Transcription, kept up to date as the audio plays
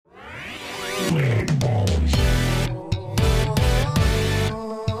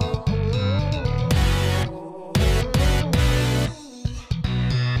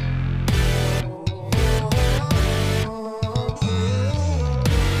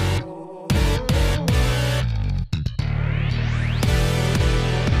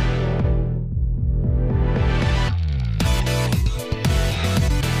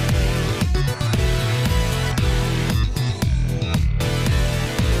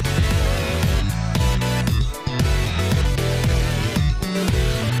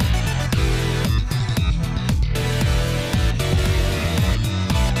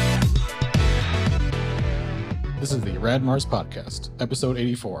This is the Rad Mars Podcast, episode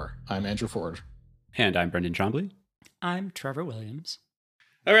 84. I'm Andrew Ford. And I'm Brendan Trombley. I'm Trevor Williams.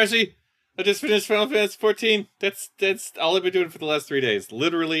 Hi, Rashi. I just finished Final Fantasy 14. That's all I've been doing for the last 3 days.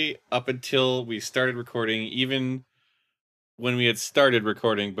 Literally up until we started recording, even when we had started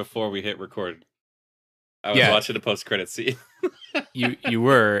recording before we hit record. I was watching the post-credit scene. You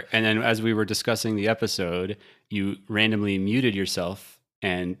were, and then as we were discussing the episode, you randomly muted yourself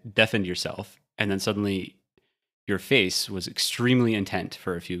and deafened yourself, and then suddenly your face was extremely intent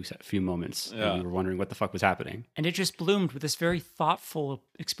for a few moments. Yeah. And we were wondering what the fuck was happening. And it just bloomed with this very thoughtful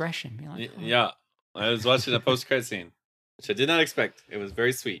expression. Being like, oh. Yeah, I was watching a post-credit scene, which I did not expect. It was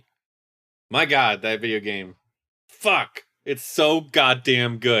very sweet. My God, that video game. Fuck. It's so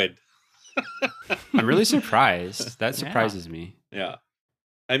goddamn good. I'm really surprised. That surprises me. Yeah.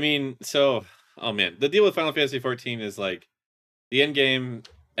 I mean, oh man, the deal with Final Fantasy 14 is like the end game,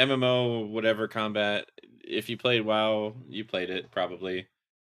 MMO, whatever combat. If you played WoW, you played it probably.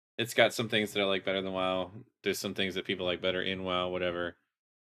 It's got some things that I like better than WoW. There's some things that people like better in WoW, whatever.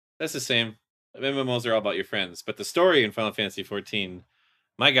 That's the same. MMOs are all about your friends, but the story in Final Fantasy 14,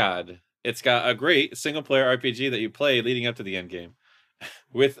 my God, it's got a great single player RPG that you play leading up to the end game,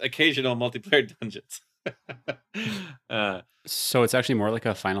 with occasional multiplayer dungeons. So it's actually more like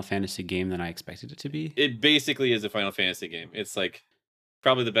a Final Fantasy game than I expected it to be. It basically is a Final Fantasy game. It's like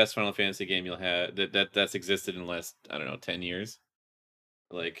probably the best Final Fantasy game you'll have that's existed in the last, I don't know, 10 years.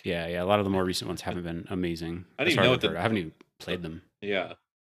 Like Yeah. A lot of the more recent ones haven't been amazing. I didn't even know I haven't even played them. Yeah.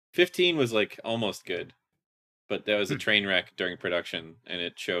 15 was like almost good, but that was a train wreck during production, and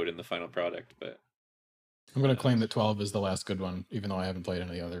it showed in the final product. But I'm going to claim that 12 is the last good one, even though I haven't played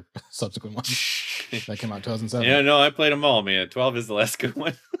any other subsequent ones. That came out in 2007. Yeah, no, I played them all, man. 12 is the last good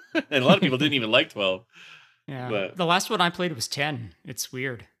one. And a lot of people didn't even like 12. Yeah. But The last one I played was 10. It's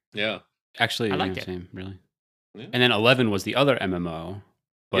weird. yeah. Actually, I liked it. same, really. Yeah. And then 11 was the other MMO,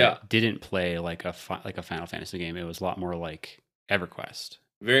 but Yeah. didn't play like a Final Fantasy game. It was a lot more like EverQuest.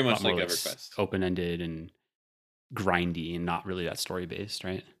 Very A lot much like more EverQuest. Open-ended and grindy and not really that story-based,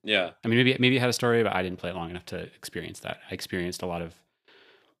 right? Yeah. I mean, maybe it had a story, but I didn't play it long enough to experience that. I experienced a lot of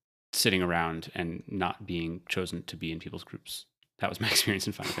sitting around and not being chosen to be in people's groups. That was my experience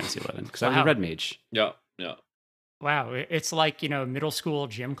in Final Fantasy 11 because I was a Wow. red mage. Yeah. Yeah. Wow. It's like, middle school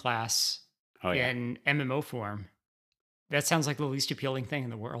gym class Oh yeah. in MMO form. That sounds like the least appealing thing in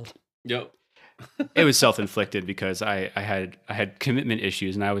the world. Yep. It was self-inflicted because I had commitment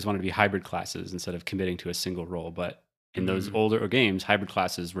issues and I always wanted to be hybrid classes instead of committing to a single role. But in those older games, hybrid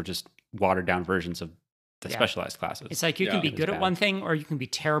classes were just watered down versions of the Yeah. specialized classes. It's like you Yeah. can be It was good at bad. one thing or you can be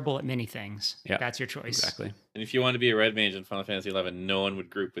terrible at many things. Yeah. That's your choice. Exactly. And if you wanted to be a red mage in Final Fantasy 11, no one would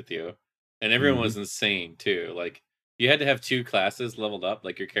group with you. And everyone was insane, too. Like, you had to have 2 classes leveled up.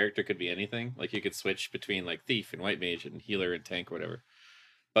 Like, your character could be anything. Like, you could switch between, like, thief and white mage and healer and tank or whatever.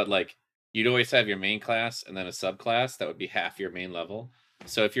 But, like, you'd always have your main class and then a subclass that would be half your main level.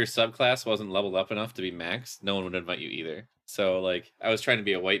 So if your subclass wasn't leveled up enough to be maxed, no one would invite you either. So, like, I was trying to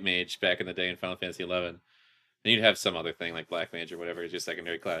be a white mage back in the day in Final Fantasy 11. And you'd have some other thing like black mage or whatever as your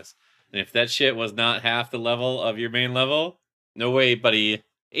secondary class. And if that shit was not half the level of your main level, no way, buddy.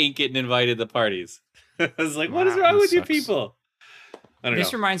 Ain't getting invited to parties. I was like, what is Wow, wrong that with you sucks. people? I don't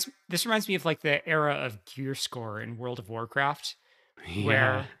This know. reminds me of like the era of gear score in World of Warcraft, Yeah.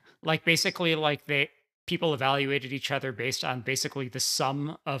 where like basically like people evaluated each other based on basically the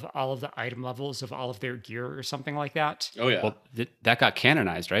sum of all of the item levels of all of their gear or something like that. Oh, yeah. Well, that got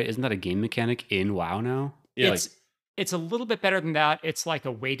canonized, right? Isn't that a game mechanic in WoW now? Yeah. It's a little bit better than that. It's like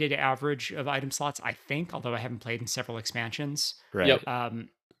a weighted average of item slots, I think, although I haven't played in several expansions. Right. Yep.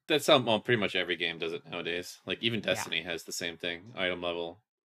 That's how pretty much every game does it nowadays. Like, even Destiny has the same thing. Item level,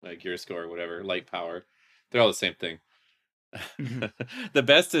 like gear score, whatever, light power. They're all the same thing. Mhm. The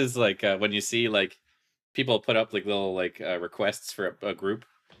best is, like, when you see, like, people put up, like, little, like, requests for a group.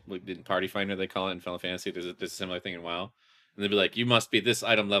 Like, in Party Finder, they call it in Final Fantasy. There's a similar thing in WoW. And they'd be like, you must be this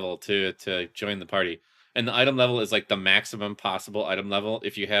item level to join the party. and the item level is like the maximum possible item level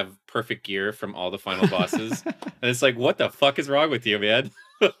if you have perfect gear from all the final bosses. And it's like, what the fuck is wrong with you, man?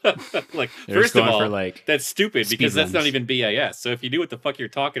 Like, They're first of going all, for, like, that's stupid because that's not runs. even BIS. So if you knew what the fuck you're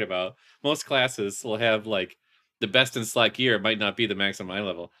talking about, most classes will have like the best in slot gear. It might not be the maximum eye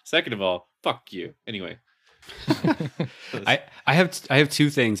level. Second of all, fuck you. Anyway, I have two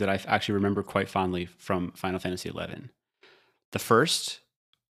things that I actually remember quite fondly from Final Fantasy XI. The first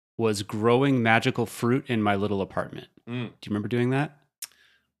was growing magical fruit in my little apartment. Mm. Do you remember doing that?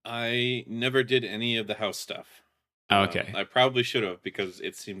 I never did any of the house stuff. Oh, okay. I probably should have because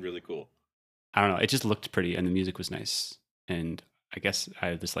it seemed really cool. I don't know. It just looked pretty and the music was nice. And I guess I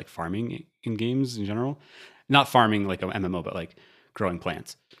have this like farming in games in general. Not farming like an MMO, but like growing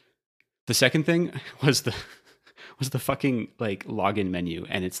plants. The second thing was the fucking like login menu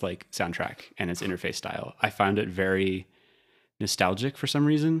and its like soundtrack and its interface style. I found it very nostalgic for some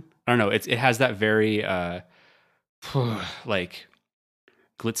reason. I don't know. It has that very like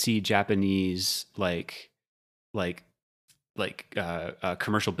glitzy Japanese like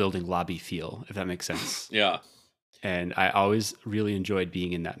commercial building lobby feel, if that makes sense. Yeah. And I always really enjoyed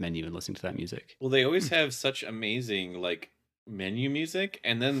being in that menu and listening to that music. Well, they always have such amazing like menu music,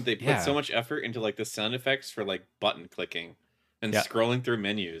 and then they put so much effort into like the sound effects for like button clicking and scrolling through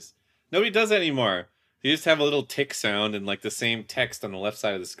menus. Nobody does that anymore. You just have a little tick sound and like the same text on the left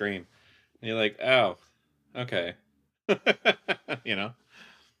side of the screen. And you're like, oh, okay. You know?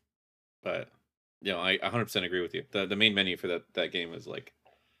 But, you know, I 100% agree with you. The main menu for that game is like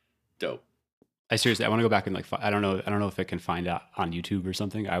dope. I want to go back and like, I don't know if I can find out on YouTube or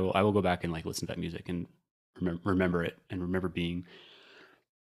something. I will go back and like listen to that music and remember it and remember being,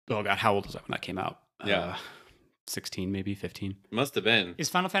 oh God, how old was I when that came out? Yeah. 16, maybe 15. Must have been. Is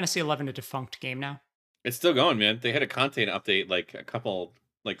Final Fantasy 11 a defunct game now? It's still going, man. They had a content update like a couple,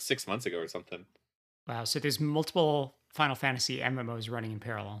 like 6 months ago or something. Wow. So there's multiple Final Fantasy MMOs running in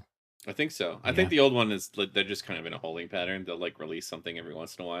parallel. I think so. I think the old one is like, they're just kind of in a holding pattern. They'll like release something every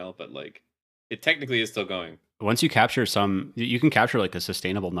once in a while, but like it technically is still going. Once you capture you can capture like a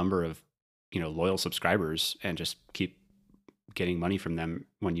sustainable number of, loyal subscribers and just keep getting money from them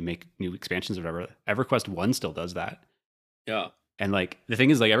when you make new expansions or whatever. EverQuest 1 still does that. Yeah. And like the thing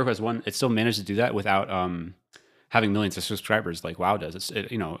is, like EverQuest 1, it still managed to do that without having millions of subscribers like WoW does.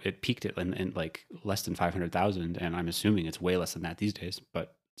 It peaked it in like less than 500,000, and I'm assuming it's way less than that these days,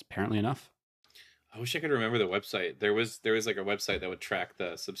 but it's apparently enough. I wish I could remember the website. There was like a website that would track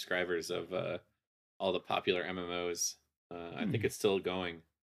the subscribers of all the popular MMOs. I think it's still going.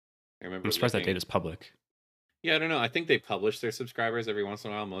 I remember. I'm surprised that data's public. Yeah, I don't know. I think they publish their subscribers every once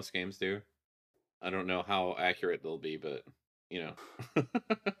in a while. Most games do. I don't know how accurate they'll be, but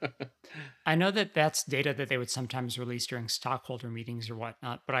I know that that's data that they would sometimes release during stockholder meetings or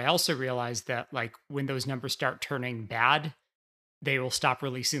whatnot, but I also realized that like when those numbers start turning bad, they will stop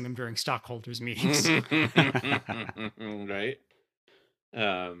releasing them during stockholders meetings. Right.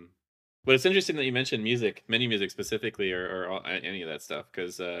 But it's interesting that you mentioned menu music specifically, or any of that stuff,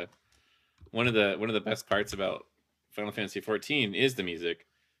 because one of the best parts about Final Fantasy 14 is the music.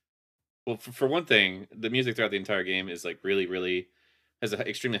 Well, for one thing, the music throughout the entire game is like really, really has an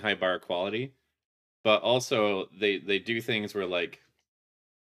extremely high bar of quality. But also, they do things where like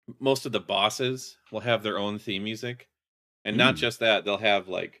most of the bosses will have their own theme music, and not just that, they'll have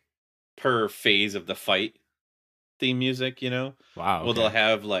like per phase of the fight theme music. Wow. Well, they'll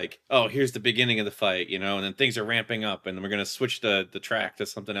have like, oh, here's the beginning of the fight, and then things are ramping up, and we're gonna switch the track to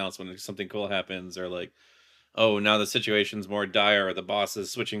something else when something cool happens, or like, oh, now the situation's more dire, or the boss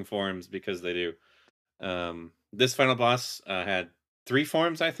is switching forms because they do. This final boss had 3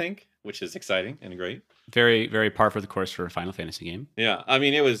 forms, I think, which is exciting and great. Very, very par for the course for a Final Fantasy game. Yeah, I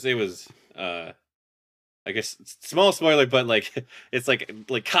mean, it was. I guess small spoiler, but like it's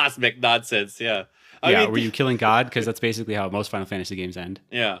like cosmic nonsense. Yeah. I mean, were you killing God? Because that's basically how most Final Fantasy games end.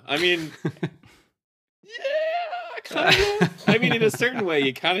 Yeah, I mean, yeah, kind of. I mean, in a certain way,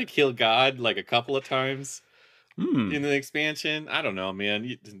 you kind of kill God like a couple of times in the expansion. I don't know,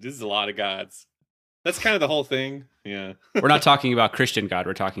 man. This is a lot of gods. That's kind of the whole thing. Yeah. We're not talking about Christian God.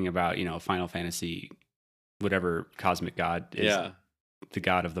 We're talking about, Final Fantasy, whatever cosmic God is the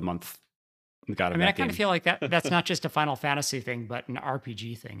god of the month. The god of I kind of feel like that's not just a Final Fantasy thing, but an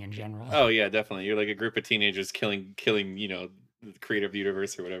RPG thing in general. Oh, yeah, definitely. You're like a group of teenagers killing, the creator of the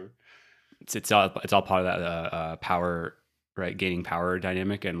universe or whatever. It's all part of that power, right? Gaining power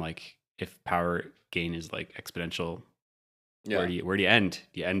dynamic. And like, if power gain is like exponential, where do you end?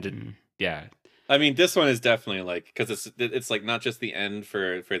 You end it. Yeah. I mean, this one is definitely like, because it's like not just the end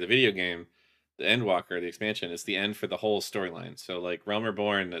for the video game, the Endwalker, the expansion, it's the end for the whole storyline. So like Realm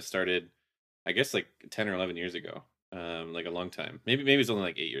Reborn that started I guess like 10 or 11 years ago. Like a long time. Maybe it's only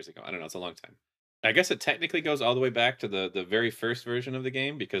like 8 years ago. I don't know. It's a long time. I guess it technically goes all the way back to the very first version of the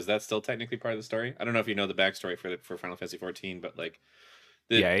game because that's still technically part of the story. I don't know if you know the backstory for Final Fantasy 14, but like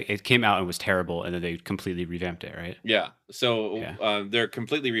Yeah, it came out and was terrible, and then they completely revamped it, right? yeah. So Yeah. they're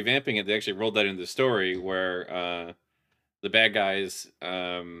completely revamping it. They actually rolled that into the story where the bad guys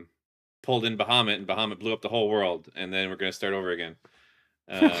pulled in Bahamut, and Bahamut blew up the whole world, and then we're gonna start over again.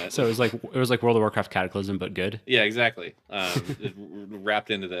 So it was like World of Warcraft Cataclysm, but good. Yeah, exactly.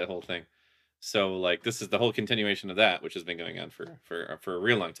 Wrapped into that whole thing. So like this is the whole continuation of that, which has been going on for a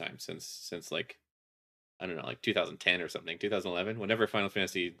real long time since like I don't know, like 2010 or something, 2011, whenever Final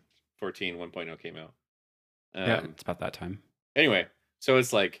Fantasy 14 1.0 came out. Yeah, it's about that time. Anyway, so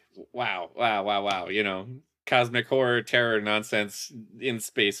it's like wow, cosmic horror, terror, nonsense in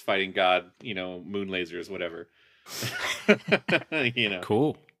space fighting God, moon lasers, whatever.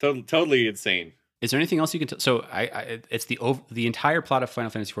 Cool. Totally insane. Is there anything else you can tell? So it's the entire plot of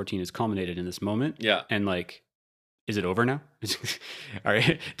Final Fantasy 14 is culminated in this moment. Yeah. And like, is it over now? All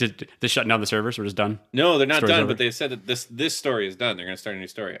right. Did they shut down the servers? We're just done? No, they're not Story's done, over? but they said that this story is done. They're going to start a new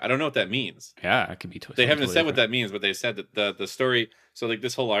story. I don't know what that means. Yeah, it could be They haven't totally said what different. that means, but they said that the story. So like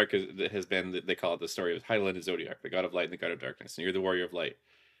this whole arc has been, they call it the story of Hydaelyn and Zodiac, the god of light and the god of darkness, and you're the warrior of light,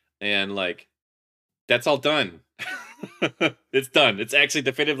 and like that's all done. It's done. It's actually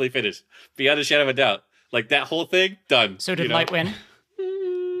definitively finished, beyond a shadow of a doubt. Like that whole thing done. So did light win?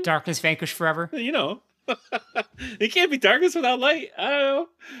 Darkness vanquished forever? It can't be darkness without light. I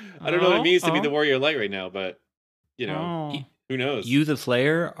don't know what it means to be the warrior of light right now, but who knows? You, the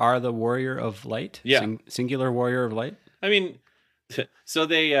player, are the warrior of light? Yeah. Singular warrior of light? I mean, so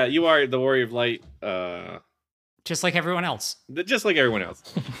they you are the warrior of light, just like everyone else. just like everyone else.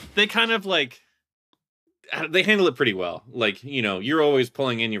 They kind of like they handle it pretty well. Like, you're always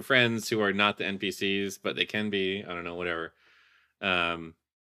pulling in your friends who are not the NPCs, but they can be. I don't know, whatever.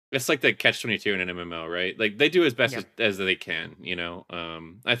 It's like the catch-22 in an MMO, right? Like they do as best as they can,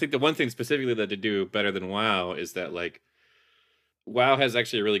 I think the one thing specifically that they do better than WoW is that like WoW has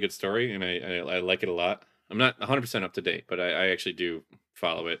actually a really good story, and I like it a lot. I'm not 100% up to date, but I actually do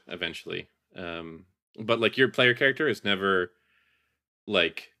follow it eventually. But like your player character is never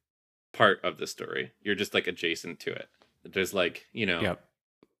like part of the story. You're just like adjacent to it. There's like,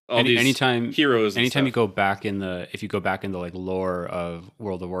 all these anytime heroes. Anytime you go back if you go back in the like lore of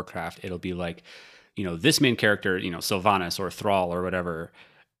World of Warcraft, it'll be like, this main character, Sylvanas or Thrall or whatever,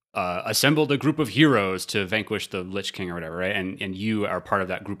 assembled a group of heroes to vanquish the Lich King or whatever, right? And you are part of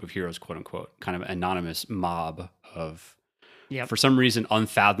that group of heroes, quote unquote, kind of anonymous mob of, for some reason,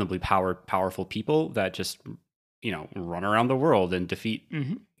 unfathomably powerful people that just, run around the world and defeat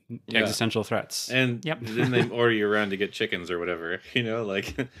existential threats. And then they order you around to get chickens or whatever,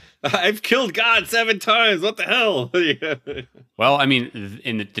 like I've killed God 7 times. What the hell? Well, I mean,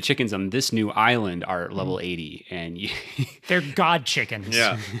 in the chickens on this new island are level 80, and they're god chickens.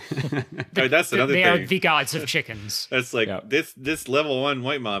 Yeah. That's another thing. They are the gods of chickens. That's like this level 1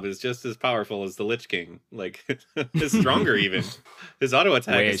 white mob is just as powerful as the Lich King. Like is stronger even. His auto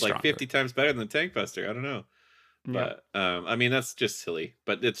attack is like 50 times better than the Tank Buster. I don't know. But I mean that's just silly,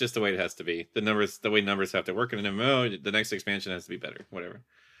 but it's just the way it has to be. The way numbers have to work in an MMO. The next expansion has to be better, whatever.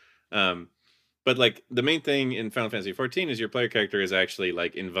 But like the main thing in Final Fantasy 14 is your player character is actually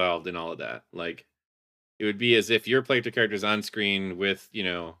like involved in all of that. Like it would be as if your player character is on screen with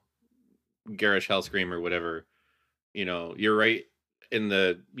Garish Hellscream or whatever. You're right in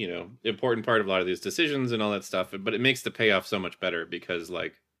the important part of a lot of these decisions and all that stuff. But it makes the payoff so much better because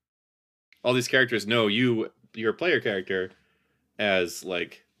like all these characters know your player character as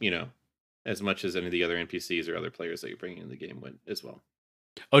like as much as any of the other NPCs or other players that you're bringing in the game would as well.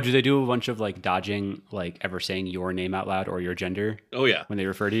 Oh, do they do a bunch of like dodging, like ever saying your name out loud or your gender? Oh yeah, when they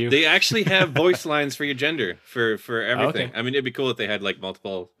refer to you, they actually have voice lines for your gender for everything. Oh, okay. I mean, it'd be cool if they had like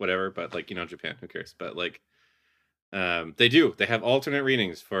multiple whatever, but like Japan, who cares? But like, they do. They have alternate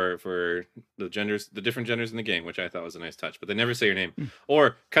readings for the genders, the different genders in the game, which I thought was a nice touch. But they never say your name,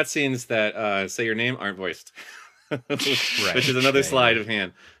 or cutscenes that say your name aren't voiced, which is another slide of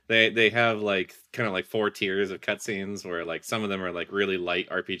hand. They have like kind of like 4 tiers of cutscenes where like some of them are like really light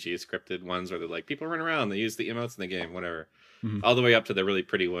RPG scripted ones where they're like people run around, they use the emotes in the game, whatever, all the way up to the really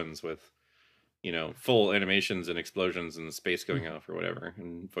pretty ones with full animations and explosions and space going off or whatever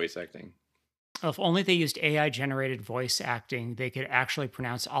and voice acting. If only they used AI-generated voice acting, they could actually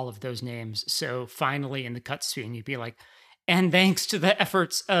pronounce all of those names. So finally, in the cutscene, you'd be like, and thanks to the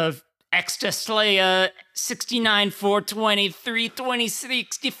efforts of Extaslaya 69 423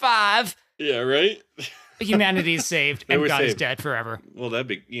 2065. Yeah, right? Humanity is saved and God is saved. dead forever. Well, that'd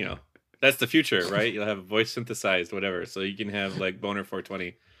be, That's the future, right? You'll have voice synthesized, whatever. So you can have like Boner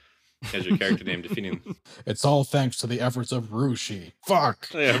 420 as your character name defeating. It's all thanks to the efforts of Rushi. Fuck.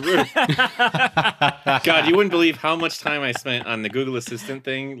 Yeah, God, you wouldn't believe how much time I spent on the Google Assistant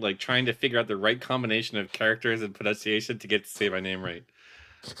thing, like trying to figure out the right combination of characters and pronunciation to get to say my name right.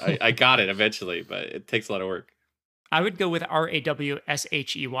 I got it eventually, but it takes a lot of work. I would go with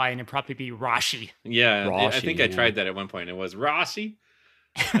Rawshey, and it'd probably be Rashi. Yeah, I Rashi, think I tried that at one point. It was Rashi.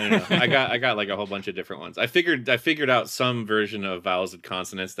 I don't know. I got like a whole bunch of different ones. I figured out some version of vowels and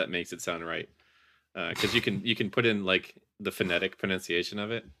consonants that makes it sound right. Because you can put in like the phonetic pronunciation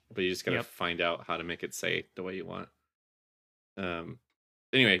of it, but you just gotta find out how to make it say the way you want.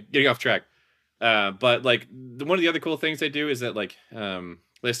 Anyway, getting off track. But like one of the other cool things they do is that like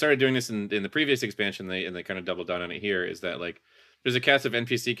they started doing this in the previous expansion, they kind of doubled down on it here, is that like there's a cast of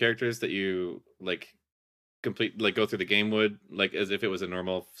NPC characters that you like complete, like go through the game would, like as if it was a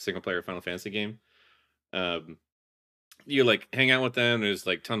normal single player Final Fantasy game. You like hang out with them. There's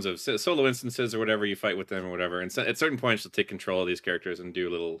like tons of solo instances or whatever. You fight with them or whatever. And so at certain points, you'll take control of these characters and do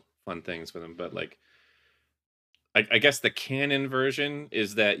little fun things with them. But like, I guess the canon version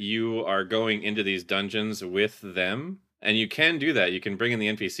is that you are going into these dungeons with them, and you can do that. You can bring in the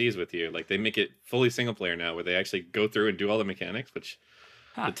NPCs with you. Like they make it fully single player now, where they actually go through and do all the mechanics. Which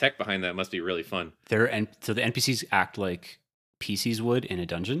the tech behind that must be really fun. So the NPCs act like PCs would in a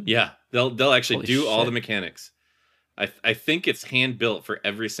dungeon. Yeah, they'll actually Holy do all shit. the mechanics. I think it's hand built for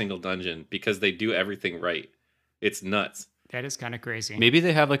every single dungeon because they do everything right. It's nuts. That is kind of crazy. Maybe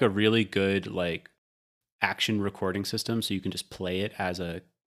they have like a really good like action recording system, so you can just play it as a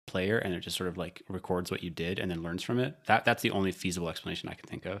player, and it just sort of like records what you did and then learns from it. That's the only feasible explanation I can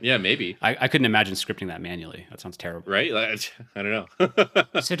think of. Yeah, maybe. I couldn't imagine scripting that manually. That sounds terrible. Right? Like, I don't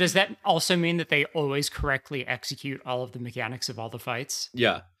know. So does that also mean that they always correctly execute all of the mechanics of all the fights?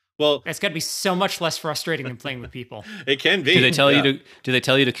 Yeah. Well, That's got to be so much less frustrating than playing with people. it can be. Do they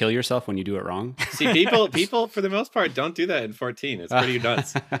tell you to kill yourself when you do it wrong? See, people for the most part don't do that in 14. It's pretty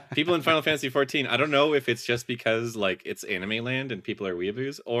nuts. People in Final Fantasy 14, I don't know if it's just because like it's anime land and people are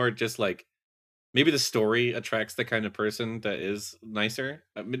weeaboos, or just like maybe the story attracts the kind of person that is nicer.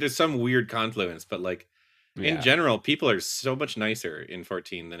 I mean, there's some weird confluence, but like in general, people are so much nicer in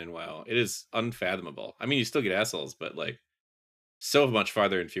 14 than in WoW. It is unfathomable. I mean, you still get assholes, but like so much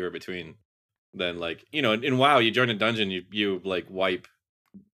farther and fewer between than like, you know, in WoW, you join a dungeon, you like wipe,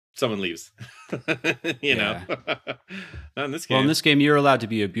 someone leaves. you know? Not in this game. Well, in this game, you're allowed to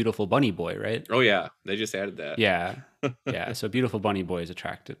be a beautiful bunny boy, right? Oh yeah, they just added that. Yeah. Yeah. So beautiful bunny boys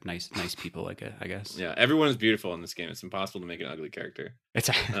attract nice people, I guess. Yeah, everyone is beautiful in this game. It's impossible to make an ugly character.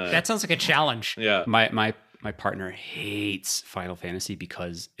 It's That sounds like a challenge. Yeah. my partner hates Final Fantasy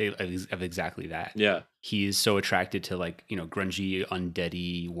because of exactly that. Yeah. He is so attracted to like, you know, grungy,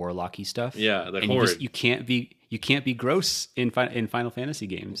 undeady, warlocky stuff. Yeah, the and horde. you can't be gross in Final Fantasy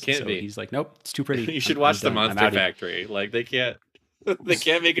games. Can't so be. He's like, nope, it's too pretty. You should I'm watch the done. I'm Monster outta here. Factory. Like they can't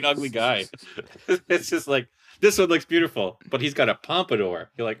make an ugly guy. It's just like, this one looks beautiful, but he's got a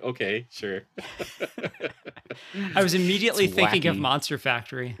pompadour. You're like, okay, sure. I was immediately It's thinking of wacky. Monster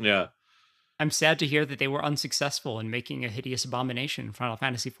Factory. Yeah. I'm sad to hear that they were unsuccessful in making a hideous abomination in Final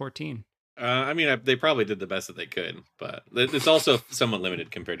Fantasy XIV. I mean, they probably did the best that they could, but it's also somewhat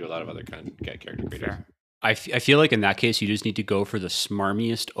limited compared to a lot of other kind of character creators. Fair. I feel like in that case, you just need to go for the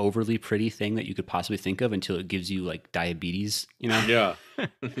smarmiest, overly pretty thing that you could possibly think of until it gives you like diabetes, you know? Yeah.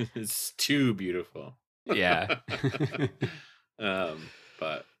 It's too beautiful. Yeah.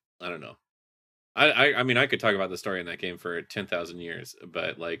 But I don't know. I mean, I could talk about the story in that game for 10,000 years,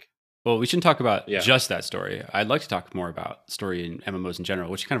 but like, Well, we shouldn't talk about Yeah. just that story. I'd like to talk more about story in MMOs in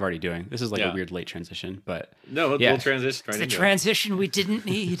general, which you're kind of already doing. This is like Yeah. a weird late transition, but no, Yeah. we'll transition It's right the into it. transition we didn't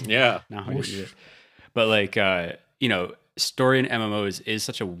need. Yeah. no, I didn't do it. But like, you know, story in MMOs is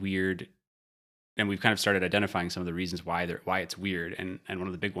such a weird, and we've kind of started identifying some of the reasons why it's weird. And one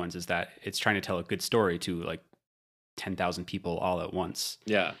of the big ones is that it's trying to tell a good story to like 10,000 people all at once.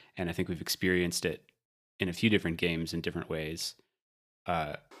 Yeah. And I think we've experienced it in a few different games in different ways.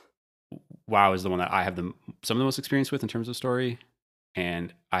 WoW is the one that I have some of the most experience with in terms of story,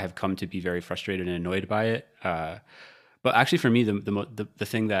 and I have come to be very frustrated and annoyed by it. But actually, for me, the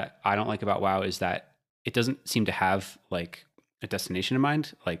thing that I don't like about WoW is that it doesn't seem to have like a destination in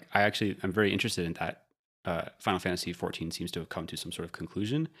mind. Like I'm very interested in that. Final Fantasy XIV seems to have come to some sort of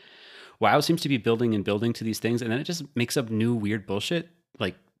conclusion. WoW seems to be building and building to these things, and then it just makes up new weird bullshit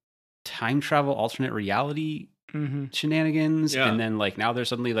like time travel, alternate reality shenanigans, Yeah. and then like now there's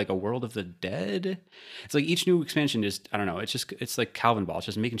suddenly like a world of the dead. It's like each new expansion is, I don't know, it's like Calvin Ball. It's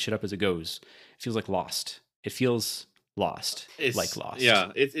just making shit up as it goes. It feels like Lost. It feels Lost. It's like Lost.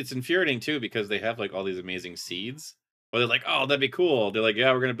 Yeah, it's infuriating too because they have like all these amazing seeds. But they're like, oh, that'd be cool. They're like,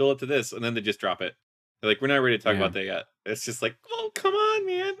 yeah, we're gonna build it to this, and then they just drop it. They're like, we're not ready to talk Yeah. about that yet. It's just like, oh, come on,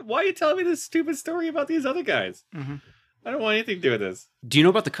 man. Why are you telling me this stupid story about these other guys? Mm-hmm. I don't want anything to do with this. Do you know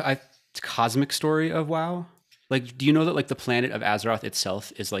about the cosmic story of WoW? Like, do you know that like the planet of Azeroth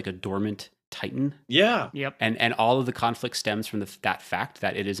itself is like a dormant titan? Yeah. Yep. And all of the conflict stems from that fact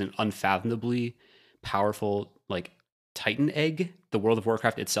that it is an unfathomably powerful like titan egg, the World of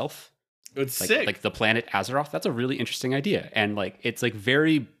Warcraft itself. It's Like, sick. like the planet Azeroth. That's a really interesting idea. And like it's like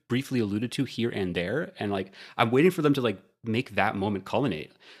very briefly alluded to here and there. And like I'm waiting for them to like make that moment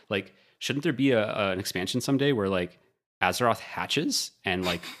culminate. Like, shouldn't there be an expansion someday where like Azeroth hatches and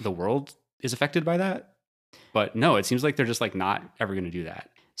like the world is affected by that? But no, it seems like they're just like not ever going to do that.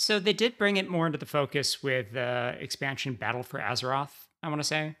 So they did bring it more into the focus with expansion Battle for Azeroth, I want to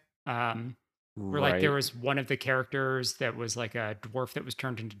say. Where like there was one of the characters that was like a dwarf that was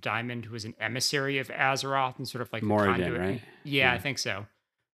turned into diamond who was an emissary of Azeroth and sort of like a Moradin, conduit. right? Yeah, I think so.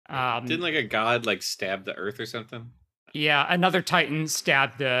 Didn't like a god like stab the earth or something? Yeah, another Titan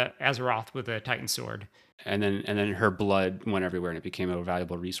stabbed the Azeroth with a Titan sword. And then her blood went everywhere and it became a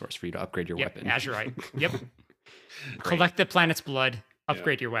valuable resource for you to upgrade your Yep, weapon. Azurite. Yep. Collect the planet's blood,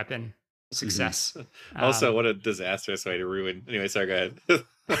 upgrade your weapon. Success. Also, what a disastrous way to ruin. Anyway, sorry, go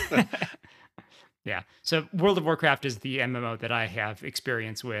ahead. Yeah. So World of Warcraft is the MMO that I have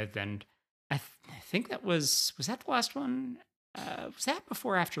experience with, and I think that was that the last one? Was that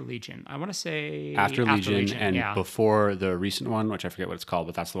before or after Legion? I want to say After Legion and yeah. before the recent one, which I forget what it's called,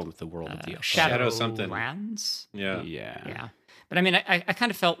 but that's the one with the world of the Shadow something. Shadowlands. Yeah. Yeah. But I mean, I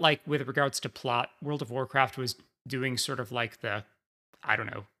kind of felt like with regards to plot, World of Warcraft was doing sort of like the, I don't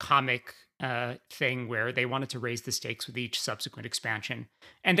know, comic thing where they wanted to raise the stakes with each subsequent expansion.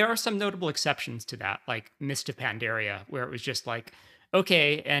 And there are some notable exceptions to that, like Mist of Pandaria, where it was just like,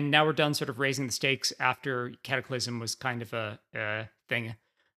 okay, and now we're done sort of raising the stakes after Cataclysm was kind of a thing.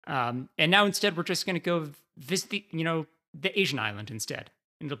 And now instead we're just going to go visit the Asian island instead.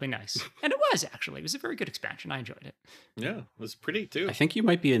 And it'll be nice. And it was actually. It was a very good expansion. I enjoyed it. Yeah, it was pretty too. I think you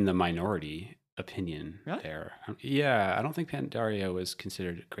might be in the minority opinion Really? there. Yeah, I don't think Pandaria was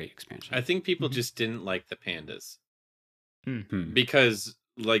considered a great expansion. I think people just didn't like the pandas. Hmm. Because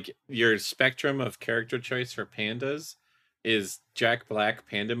like your spectrum of character choice for pandas is Jack Black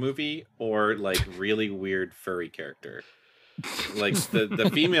panda movie or like really weird furry character. Like the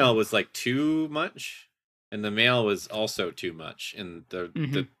female was like too much and the male was also too much in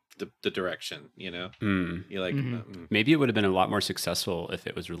the direction, you know? You like maybe it would have been a lot more successful if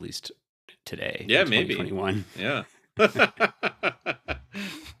it was released today. Yeah, in maybe 2021. Yeah.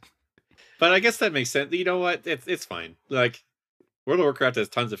 But I guess that makes sense. You know what? It's fine. Like World of Warcraft has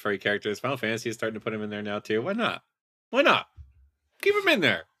tons of furry characters. Final Fantasy is starting to put them in there now too. Why not? Why not? Keep them in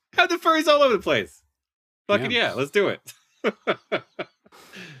there. Have the furries all over the place. Fucking yeah, let's do it.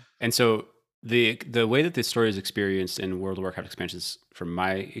 And so the way that this story is experienced in World of Warcraft expansions, from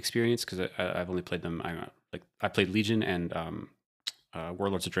my experience, because I've only played them, I played Legion and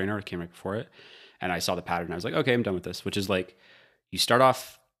Warlords of Draenor. It came right before it, and I saw the pattern. I was like, okay, I'm done with this. Which is like, you start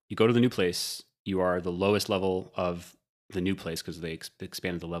off, you go to the new place, you are the lowest level of the new place because they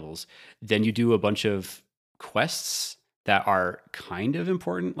expanded the levels. Then you do a bunch of quests that are kind of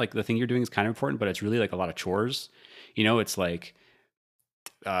important. Like the thing you're doing is kind of important, but it's really like a lot of chores. You know, it's like,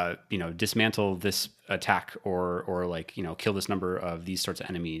 dismantle this attack or like, kill this number of these sorts of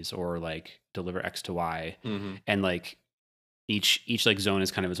enemies or like deliver X to Y. And like each like zone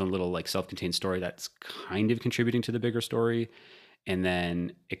is kind of its own little like self-contained story that's kind of contributing to the bigger story. And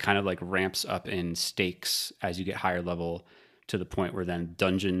then it kind of like ramps up in stakes as you get higher level to the point where then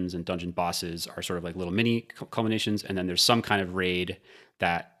dungeons and dungeon bosses are sort of like little mini culminations. And then there's some kind of raid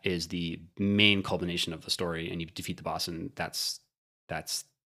that is the main culmination of the story, and you defeat the boss, and that's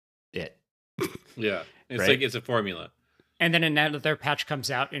it. Yeah. It's Right? like it's a formula. And then another patch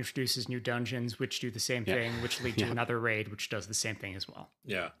comes out, introduces new dungeons, which do the same thing, which lead to another raid, which does the same thing as well.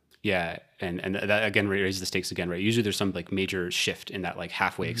 Yeah. Yeah, and that again raises the stakes again, right? Usually there's some like major shift in that like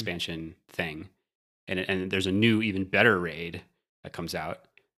halfway expansion thing, and there's a new, even better raid that comes out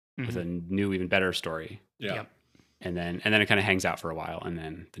with a new, even better story. Yeah. Yep. And then it kind of hangs out for a while, and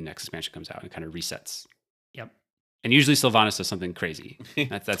then the next expansion comes out and it kind of resets. Yep. And usually Sylvanas does something crazy.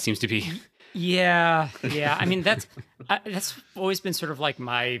 That seems to be. Yeah. I mean, that's always been sort of like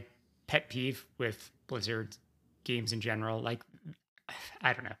my pet peeve with Blizzard games in general. Like,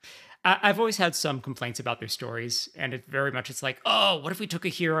 I don't know. I've always had some complaints about their stories, and it's like, oh, what if we took a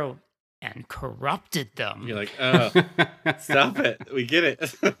hero and corrupted them. You're like, oh, stop it. We get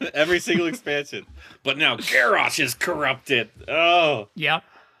it. Every single expansion. But now Garrosh is corrupted. Oh. Yep.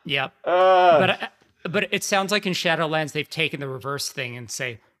 But it sounds like in Shadowlands they've taken the reverse thing and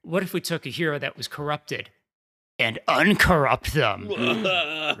say, what if we took a hero that was corrupted and uncorrupt them?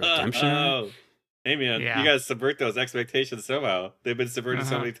 Redemption. Oh. Hey, man, Yeah. you guys subvert those expectations somehow. They've been subverted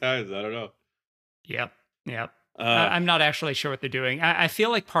so many times. I don't know. Yep. I'm not actually sure what they're doing. I feel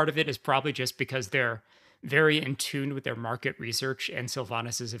like part of it is probably just because they're very in tune with their market research, and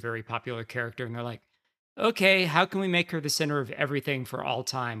Sylvanas is a very popular character, and they're like, okay, how can we make her the center of everything for all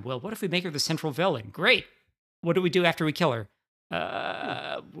time? Well, what if we make her the central villain? Great. What do we do after we kill her?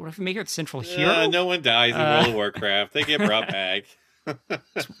 What if we make her the central hero? No one dies in World of Warcraft. They get brought back.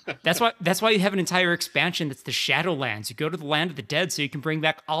 That's why you have an entire expansion that's the Shadowlands. You go to the land of the dead so you can bring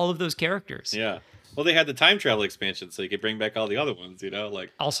back all of those characters. Yeah. Well, they had the time travel expansion, so you could bring back all the other ones,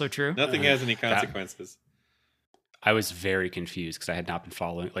 like Also true. nothing has any consequences. I was very confused because I had not been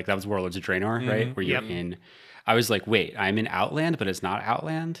following. Like, that was Warlords of Draenor, right? Where you're Yep. in. I was like, wait, I'm in Outland, but it's not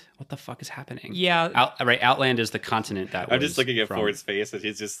Outland? What the fuck is happening? Yeah. Outland is the continent that I'm was just looking at from- Ford's face, and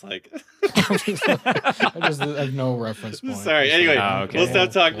he's just like, I have no reference point. sorry. Anyway, okay. we'll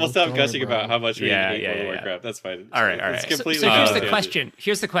stop talking. We'll stop Don't worry, gushing bro. about how much we hate World of yeah. Warcraft. That's fine. All right. It's So- completely. So here's the tangent. question.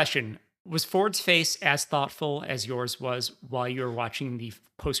 Here's the question. Was Ford's face as thoughtful as yours was while you were watching the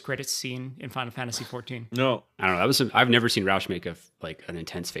post-credits scene in Final Fantasy XIV? No. I don't know. I've never seen Roush make like an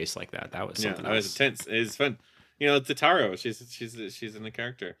intense face like that. That was Yeah, something that was else. intense. It's fun. Tataro. She's in the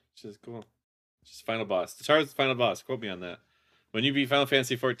character. She's cool. She's final boss. Tataro's the final boss. Quote me on that. When you beat Final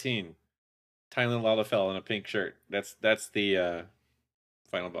Fantasy 14, Tiny Lalafell in a pink shirt. That's the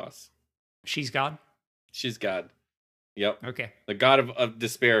final boss. She's God? She's God. Yep. Okay. The god of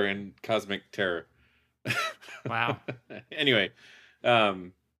despair and cosmic terror. Wow. Anyway,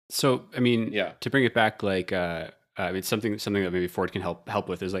 So, I mean, Yeah. to bring it back, like, it's something that maybe Ford can help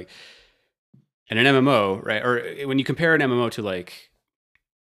with is like, in an MMO, right? Or when you compare an MMO to like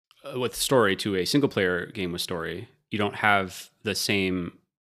with story to a single player game with story, you don't have the same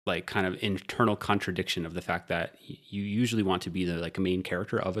like kind of internal contradiction of the fact that you usually want to be the like main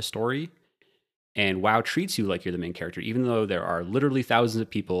character of a story. And WoW treats you like you're the main character, even though there are literally thousands of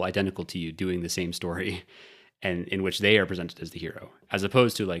people identical to you doing the same story, and in which they are presented as the hero, as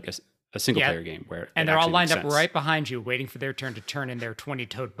opposed to like a single player game where And it they're all actually lined makes up sense. right behind you, waiting for their turn to turn in their 20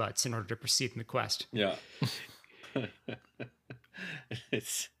 toad butts in order to proceed in the quest. yeah.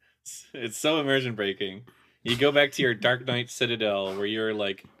 it's so immersion breaking. You go back to your Dark Knight Citadel where you're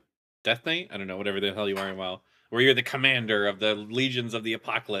like Death Knight? I don't know, whatever the hell you are in WoW. Where you're the commander of the legions of the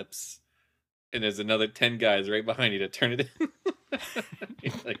apocalypse. And there's another 10 guys right behind you to turn it in.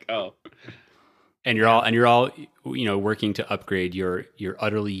 You're like, oh. And you're all working to upgrade your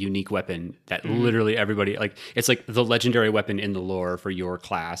utterly unique weapon that literally everybody like. It's like the legendary weapon in the lore for your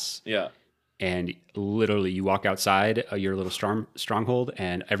class. Yeah. And literally, you walk outside your little stronghold,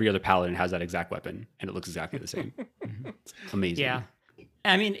 and every other paladin has that exact weapon, and it looks exactly the same. It's amazing. Yeah.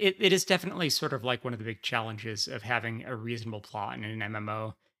 I mean, it is definitely sort of like one of the big challenges of having a reasonable plot in an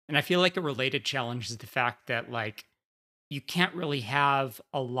MMO. And I feel like a related challenge is the fact that, like, you can't really have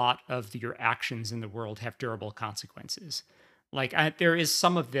a lot of your actions in the world have durable consequences. Like, there is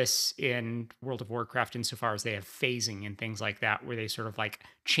some of this in World of Warcraft insofar as they have phasing and things like that, where they sort of like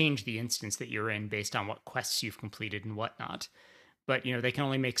change the instance that you're in based on what quests you've completed and whatnot. But, they can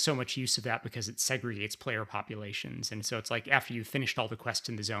only make so much use of that because it segregates player populations. And so it's like after you've finished all the quests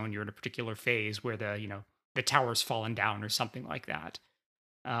in the zone, you're in a particular phase where the tower's fallen down or something like that.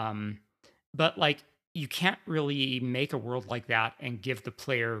 But like, you can't really make a world like that and give the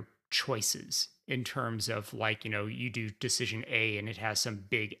player choices in terms of like, you do decision A and it has some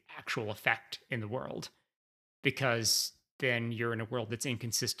big actual effect in the world, because then you're in a world that's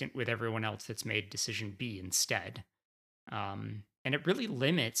inconsistent with everyone else that's made decision B instead. And it really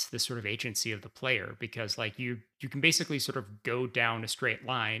limits the sort of agency of the player, because like you can basically sort of go down a straight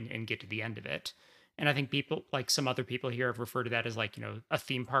line and get to the end of it. And I think people, like some other people here, have referred to that as like, a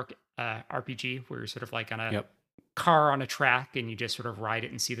theme park RPG where you're sort of like on a car on a track and you just sort of ride it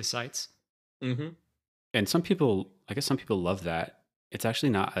and see the sights. Mm-hmm. And some people love that. It's actually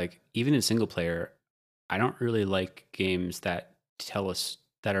not like, even in single player, I don't really like games that tell us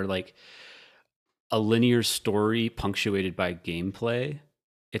that are like a linear story punctuated by gameplay.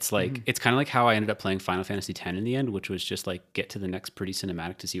 It's like, it's kind of like how I ended up playing Final Fantasy X in the end, which was just like get to the next pretty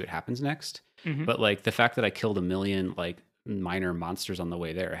cinematic to see what happens next. But like the fact that I killed a million like minor monsters on the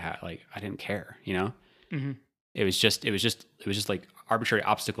way there, like I didn't care, It was just like arbitrary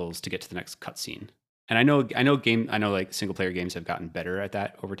obstacles to get to the next cutscene. And I know like single player games have gotten better at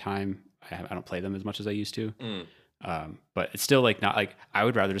that over time. I don't play them as much as I used to. Mm. But it's still like not like I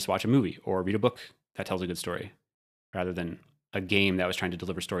would rather just watch a movie or read a book that tells a good story rather than a game that was trying to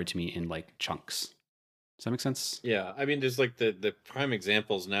deliver story to me in like chunks. Does that make sense? Yeah, I mean, there's like the prime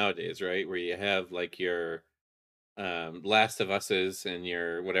examples nowadays, right? Where you have like your Last of Us's and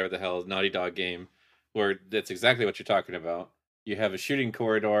your whatever the hell Naughty Dog game, where that's exactly what you're talking about. You have a shooting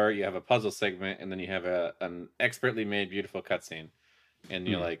corridor, you have a puzzle segment, and then you have an expertly made, beautiful cutscene, and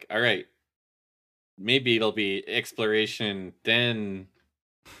you're like, all right, maybe it'll be exploration, then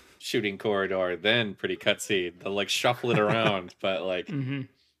shooting corridor, then pretty cutscene. They'll like shuffle it around, but like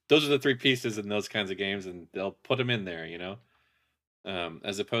those are the three pieces in those kinds of games, and they'll put them in there, you know,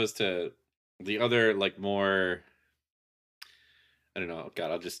 as opposed to the other like more. I don't know.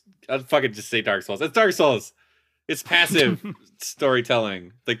 God, I'll fucking just say Dark Souls. It's Dark Souls. It's passive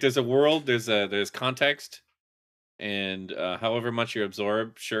storytelling. Like there's a world, there's context, and however much you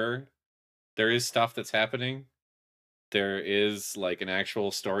absorb, sure, there is stuff that's happening. There is like an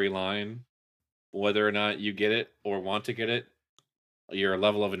actual storyline. Whether or not you get it or want to get it, your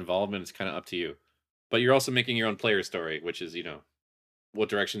level of involvement is kind of up to you. But you're also making your own player story, which is, you know, what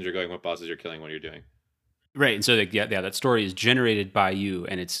directions you're going, what bosses you're killing, what you're doing. Right. And so like, yeah, that story is generated by you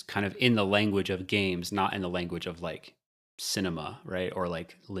and it's kind of in the language of games, not in the language of like cinema, right? Or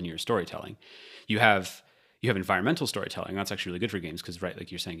like linear storytelling. You have environmental storytelling. That's actually really good for games because, right,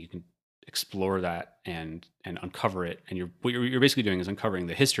 like you're saying, you can explore that and uncover it. And what you're basically doing is uncovering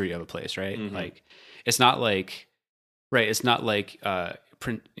the history of a place, right? Like it's not like, right, it's not like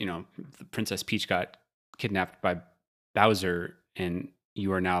Princess Peach got kidnapped by Bowser and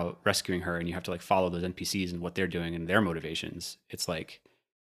you are now rescuing her and you have to like follow those NPCs and what they're doing and their motivations. It's like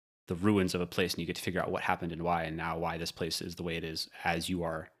the ruins of a place and you get to figure out what happened and why, and now why this place is the way it is as you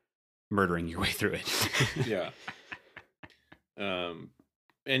are murdering your way through it. Yeah.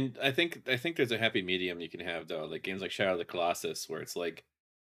 And I think there's a happy medium you can have though, like games like Shadow of the Colossus, where it's like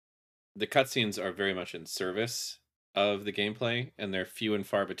the cutscenes are very much in service of the gameplay, and they're few and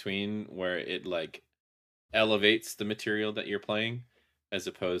far between where it like elevates the material that you're playing, as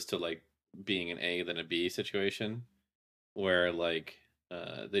opposed to like being an A than a B situation, where like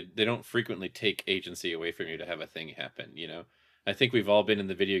they don't frequently take agency away from you to have a thing happen. You know, I think we've all been in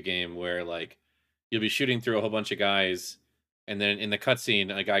the video game where like you'll be shooting through a whole bunch of guys, and then in the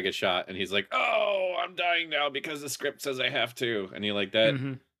cutscene a guy gets shot, and he's like, "Oh, I'm dying now because the script says I have to," and you're like,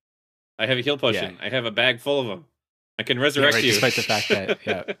 "That I have a heal potion. I have a bag full of them. I can resurrect you." Despite the fact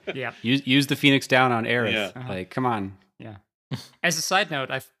that use the Phoenix down on Aerith. Yeah. Like, come on. Yeah. As a side note,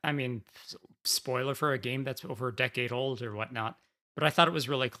 I mean, spoiler for a game that's over a decade old or whatnot, but I thought it was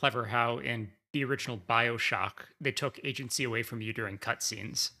really clever how in the original BioShock they took agency away from you during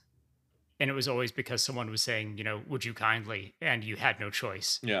cutscenes, and it was always because someone was saying, you know, "Would you kindly?" and you had no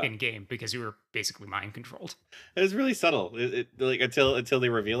choice in game because you were basically mind controlled. It was really subtle. It like until they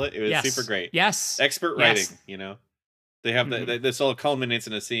reveal it, it was super great. Yes, expert writing. You know, they have this all culminates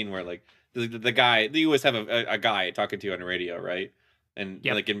in a scene where like the guy, you always have a guy talking to you on the radio, right? And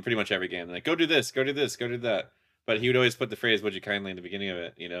like in pretty much every game, like go do this, go do this, go do that. But he would always put the phrase "Would you kindly" in the beginning of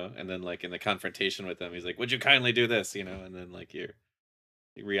it, you know, and then like in the confrontation with them, he's like, "Would you kindly do this?" You know, and then like your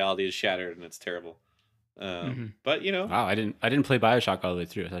reality is shattered and it's terrible. But you know, wow, I didn't play BioShock all the way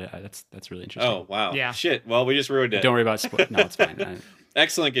through. That's really interesting. Oh wow, yeah, shit. Well, we just ruined it. Don't worry about no, it's fine.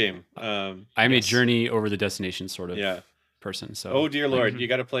 Excellent game. I'm a journey over the destination sort of person. So oh dear lord, you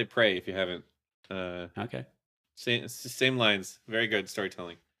got to play Prey if you haven't. Okay. Same lines. Very good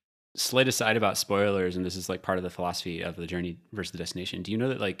storytelling. Slight aside about spoilers, and this is like part of the philosophy of the journey versus the destination. Do you know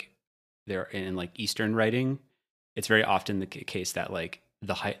that like there in like Eastern writing, it's very often the case that like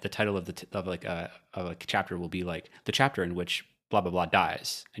the title of of a chapter will be like the chapter in which blah blah blah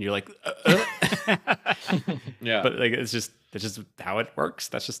dies, and you're like, yeah. But like that's just how it works.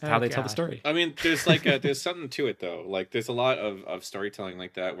 That's just how they tell the story. I mean, there's like there's something to it though. Like there's a lot of storytelling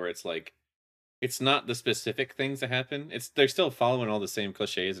like that where it's like it's not the specific things that happen. They're still following all the same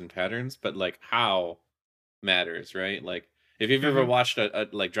cliches and patterns, but like how matters, right? Like if you've ever watched a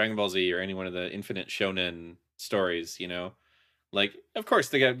like Dragon Ball Z or any one of the Infinite Shonen stories, you know, like of course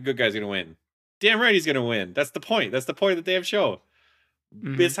the good guy's gonna win. Damn right he's gonna win. That's the point. That's the point that they have show.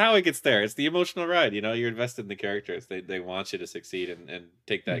 It's how it gets there. It's the emotional ride. You know, you're invested in the characters. They want you to succeed and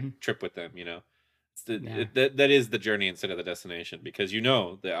take that trip with them. You know, that is the journey instead of the destination because you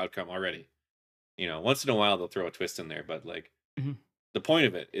know the outcome already. You know, once in a while they'll throw a twist in there, but like the point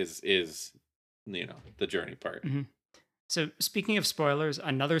of it is you know the journey part. So speaking of spoilers,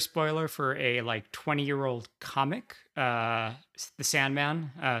 another spoiler for a like 20-year-old comic, The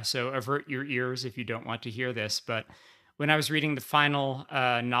Sandman. So avert your ears if you don't want to hear this, but when I was reading the final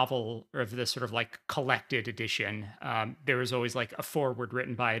novel of the sort of like collected edition, there was always like a foreword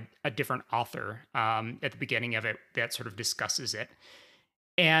written by a different author at the beginning of it that sort of discusses it.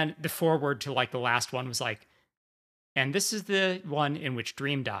 And the foreword to like the last one was like, and this is the one in which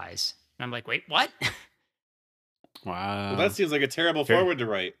Dream dies. And I'm like, wait, what? Wow. Well, that seems like a terrible forward to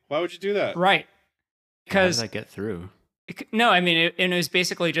write. Why would you do that? Right. How does Because that get through? no, I mean, it was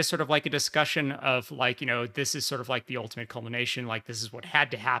basically just sort of like a discussion of like, this is sort of like the ultimate culmination. Like, this is what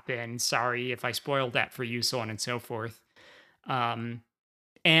had to happen. Sorry if I spoiled that for you, so on and so forth. And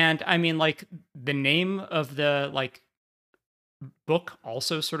I mean, like, the name of the like book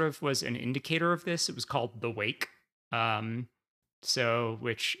also sort of was an indicator of this. It was called The Wake. So,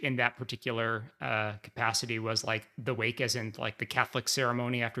 which in that particular capacity was like the wake, as in like the Catholic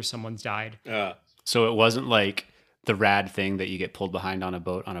ceremony after someone's died. So it wasn't like the rad thing that you get pulled behind on a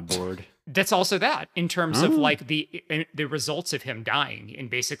boat on a board. That's also that in terms of like the results of him dying and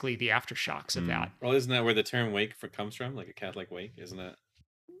basically the aftershocks of that. Well, isn't that where the term wake comes from? Like a Catholic wake, isn't that?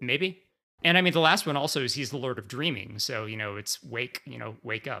 Maybe. And I mean, the last one also is he's the Lord of Dreaming. So, it's wake,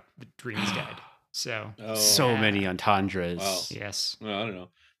 wake up, the dream is dead. So, So many entendres. Wow. Yes. Well, I don't know.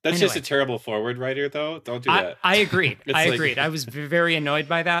 That's just a terrible forward writer, though. Don't do that. I agreed. I like- agreed. I was very annoyed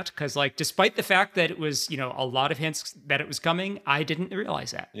by that because, like, despite the fact that it was, a lot of hints that it was coming, I didn't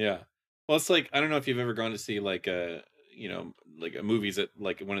realize that. Yeah. Well, it's like, I don't know if you've ever gone to see like a movies at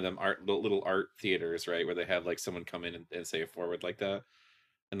like one of them little art theaters, right? Where they have like someone come in and say a forward like that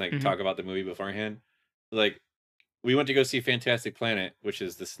and like talk about the movie beforehand. Like, we went to go see Fantastic Planet, which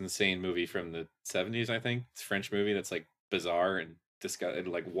is this insane movie from the 70s, I think. It's a French movie that's like bizarre and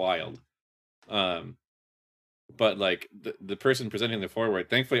like wild. But like the person presenting the forward,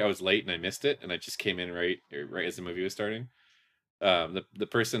 thankfully I was late and I missed it, and I just came in right as the movie was starting. The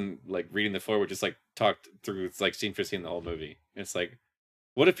person like reading the forward just like talked through it's like scene for scene the whole movie. It's like,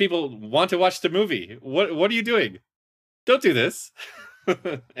 what if people want to watch the movie? What are you doing? Don't do this.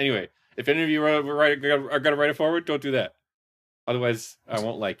 Anyway, if any of you are gonna write a forward, don't do that. Otherwise, I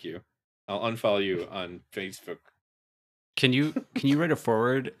won't like you. I'll unfollow you on Facebook. Can you write a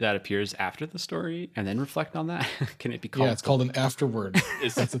forward that appears after the story and then reflect on that? Can it be called? Yeah, it's called an afterword.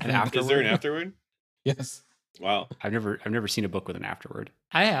 Is That's the thing. Is there an afterward? Yes. Wow. I've never seen a book with an afterword.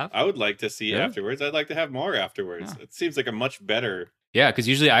 I have. I would like to see Really? afterwards. I'd like to have more afterwards. Yeah. It seems like a much better. Yeah, because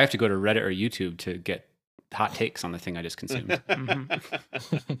usually I have to go to Reddit or YouTube to get hot takes on the thing I just consumed.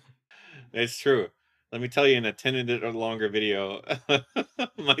 It's true. Let me tell you in a 10-minute or longer video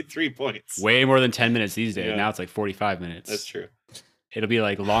my 3 points. Way more than 10 minutes these days. Yeah. Now it's like 45 minutes. That's true. It'll be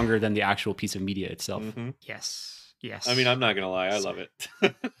like longer than the actual piece of media itself. Mhm. Yes. Yes. I mean, I'm not gonna lie. I love it.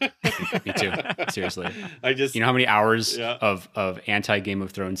 Me too. Seriously. I just, You know how many hours Yeah. of anti Game of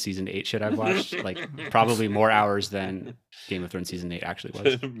Thrones season 8 shit I've watched? Like probably more hours than Game of Thrones season 8 actually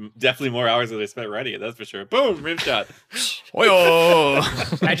was. definitely more hours than I spent writing it. That's for sure. Boom, rim shot.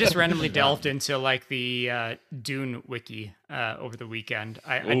 I just randomly delved into like the Dune wiki over the weekend.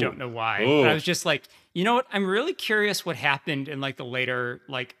 I don't know why. Ooh. But I was just like, you know what? I'm really curious what happened in like the later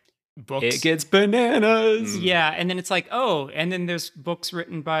like books. It gets bananas. Yeah, and then it's like, oh, and then there's books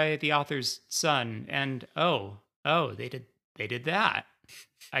written by the author's son, and oh, they did that.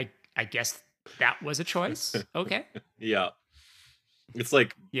 I guess that was a choice. Okay. Yeah. It's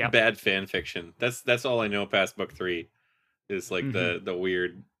like Yeah. bad fan fiction. That's all I know past book 3 is like the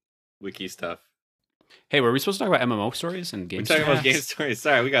weird wiki stuff. Hey, were we supposed to talk about MMO stories and We're game talking stories? about game stories.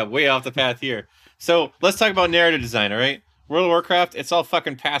 Sorry, we got way off the path here. So let's talk about narrative design, all right? World of Warcraft, it's all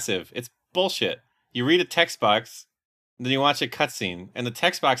fucking passive. It's bullshit. You read a text box, then you watch a cutscene, and the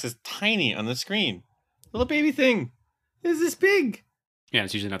text box is tiny on the screen. Little baby thing. It's this big. Yeah,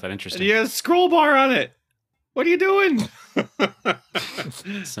 it's usually not that And interesting. you have a scroll bar on it. What are you doing?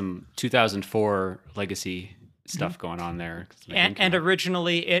 Some 2004 legacy stuff going on there. And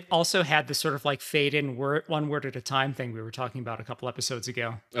originally, it also had the sort of like fade in one word at a time thing we were talking about a couple episodes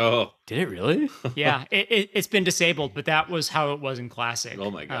ago. Oh. Did it really? Yeah, it's been disabled, but that was how it was in Classic. Oh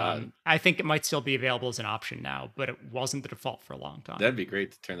my God. I think it might still be available as an option now, but it wasn't the default for a long time. That'd be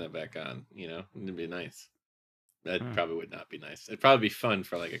great to turn that back on, It'd be nice. That probably would not be nice. It'd probably be fun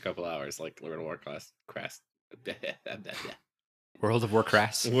for like a couple hours, like World of Warcraft. World of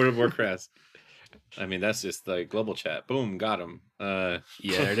Warcraft. World of Warcraft. I mean, that's just the global chat. Boom, got him. Yeah,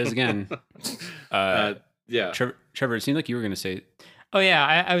 there it is again. Yeah. Trevor, it seemed like you were going to say. Oh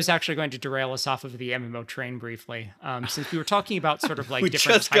yeah, I was actually going to derail us off of the MMO train briefly, since we were talking about sort of like we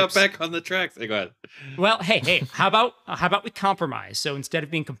different just types. got back on the tracks. Hey, go ahead. Well, hey, how about we compromise? So instead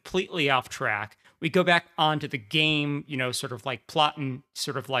of being completely off track, we go back onto the game, sort of like plot and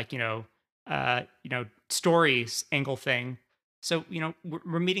sort of like stories angle thing. So,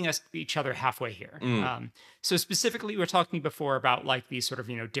 we're meeting each other halfway here. So specifically, we were talking before about like these sort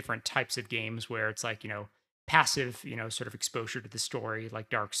of, different types of games where it's like, passive, sort of exposure to the story, like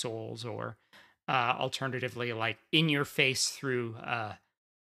Dark Souls, or alternatively, like in your face through,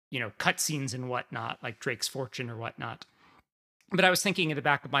 cutscenes and whatnot, like Drake's Fortune or whatnot. But I was thinking in the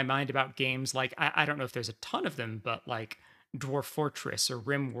back of my mind about games like, I don't know if there's a ton of them, but like Dwarf Fortress or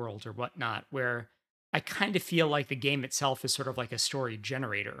Rimworld or whatnot, where I kind of feel like the game itself is sort of like a story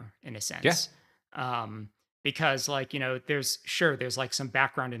generator in a sense. Because like, there's like some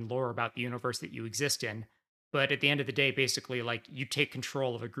background and lore about the universe that you exist in. But at the end of the day, basically, like you take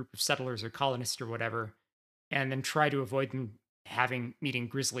control of a group of settlers or colonists or whatever, and then try to avoid them meeting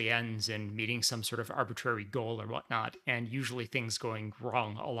grisly ends and meeting some sort of arbitrary goal or whatnot. And usually things going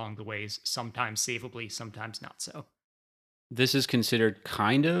wrong along the ways, sometimes savably, sometimes not so. This is considered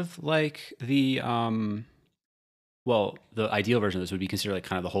kind of like the well, the ideal version of this would be considered like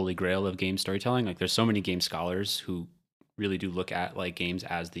kind of the holy grail of game storytelling. Like there's so many game scholars who really do look at like games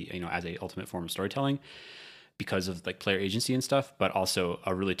as the, as a ultimate form of storytelling because of like player agency and stuff, but also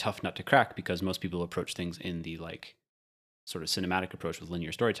a really tough nut to crack because most people approach things in the like sort of cinematic approach with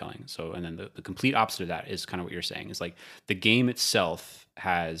linear storytelling. So, and then the complete opposite of that is kind of what you're saying is like the game itself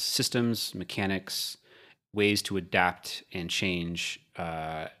has systems, mechanics, ways to adapt and change,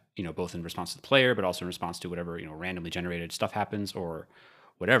 both in response to the player, but also in response to whatever, randomly generated stuff happens or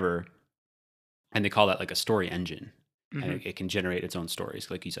whatever. And they call that like a story engine. Mm-hmm. And it can generate its own stories.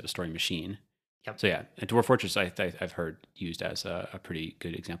 Like you said, a story machine. Yep. So yeah, Dwarf Fortress, I've heard used as a pretty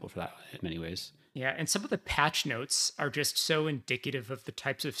good example for that in many ways. Yeah, and some of the patch notes are just so indicative of the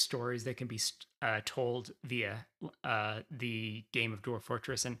types of stories that can be told via the game of Dwarf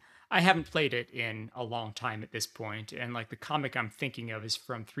Fortress. And I haven't played it in a long time at this point. And like the comic I'm thinking of is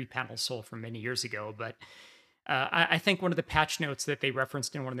from 3-Panel Soul from many years ago. But I think one of the patch notes that they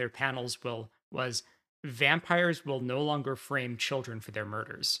referenced in one of their panels was vampires will no longer frame children for their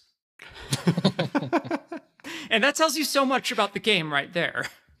murders. And that tells you so much about the game right there.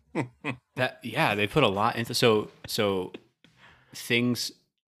 They put a lot into so things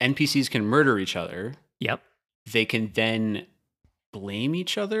NPCs can murder each other. Yep. They can then blame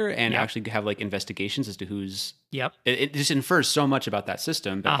each other and actually have like investigations as to who's. Yep. It just infers so much about that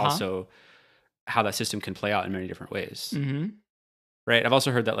system, but also how that system can play out in many different ways. Mm-hmm. Right. I've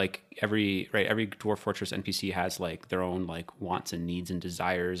also heard that like every Dwarf Fortress NPC has like their own like wants and needs and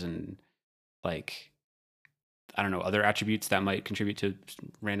desires and like, I don't know, other attributes that might contribute to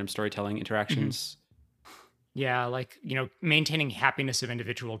random storytelling interactions. Yeah, like, maintaining happiness of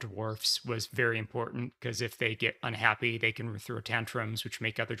individual dwarfs was very important because if they get unhappy, they can throw tantrums, which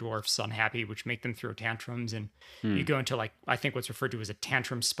make other dwarfs unhappy, which make them throw tantrums. And you go into like, I think what's referred to as a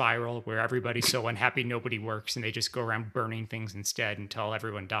tantrum spiral where everybody's so unhappy, nobody works and they just go around burning things instead until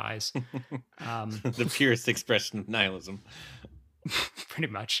everyone dies. The purest expression of nihilism.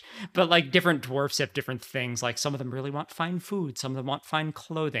 Pretty much. But like different dwarfs have different things. Like some of them really want fine food. Some of them want fine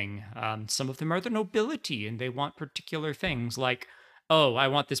clothing. Some of them are the nobility and they want particular things like, oh, I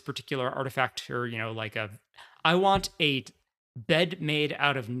want this particular artifact or, I want a bed made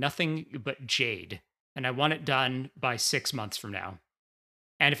out of nothing but jade. And I want it done by 6 months from now.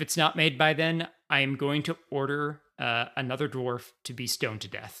 And if it's not made by then, I am going to order another dwarf to be stoned to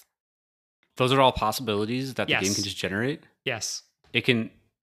death. Those are all possibilities that the game can just generate? Yes. It can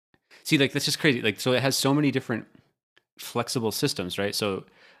see like that's just crazy. Like so it has so many different flexible systems, right? So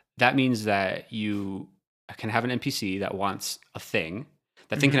that means that you can have an NPC that wants a thing.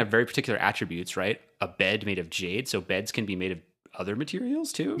 That thing can have very particular attributes, right? A bed made of jade, so beds can be made of other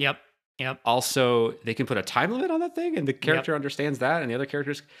materials too. Yep. Also, they can put a time limit on that thing and the character understands that and the other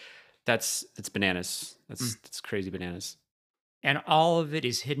characters that's bananas. That's crazy bananas. And all of it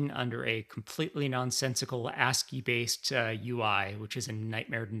is hidden under a completely nonsensical ASCII-based UI, which is a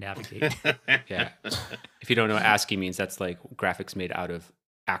nightmare to navigate. Yeah. If you don't know what ASCII means, that's like graphics made out of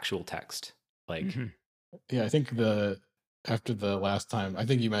actual text. Like, yeah, I think after the last time, I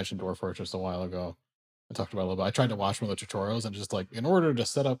think you mentioned Dwarf Fortress a while ago. I talked about it a little bit. I tried to watch one of the tutorials and just like, in order to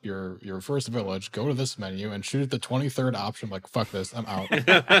set up your first village, go to this menu and shoot the 23rd option. Like, fuck this, I'm out.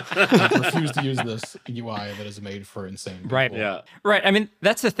 I refuse to use this UI that is made for insane people. Right. Yeah. Right. I mean,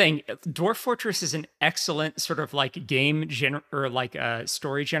 that's the thing. Dwarf Fortress is an excellent sort of like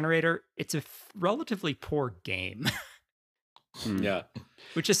story generator. It's a relatively poor game. Yeah.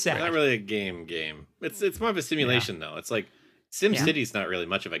 Which is sad. Not really a game. It's more of a simulation though. It's like SimCity's not really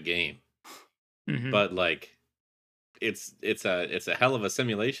much of a game. But like it's a hell of a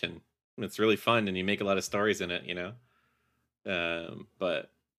simulation. It's really fun and you make a lot of stories in it, but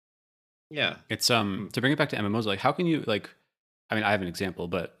Yeah. It's to bring it back to MMOs, like how can you like, I mean, I have an example,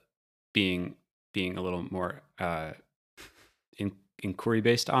 but being a little more inquiry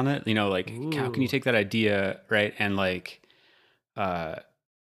based on it, you know, like how can you Ooh. take that idea, right, and like uh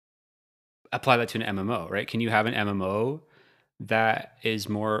apply that to an MMO, right? Can you have an MMO that is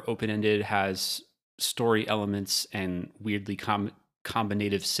more open ended, has story elements and weirdly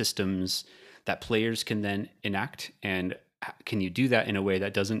combinative systems that players can then enact? And can you do that in a way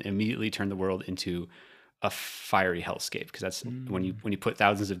that doesn't immediately turn the world into a fiery hellscape? Because that's when you put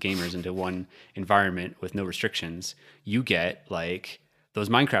thousands of gamers into one environment with no restrictions, you get like those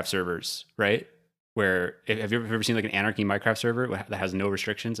Minecraft servers, right? Where have you ever seen like an anarchy Minecraft server that has no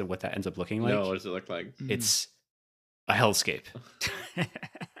restrictions and what that ends up looking like? No, what does it look like? It's a hellscape,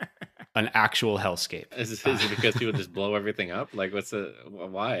 an actual hellscape. Is it because people just blow everything up? Like,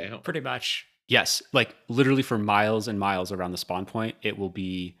 why? Pretty much. Yes, like literally for miles and miles around the spawn point, it will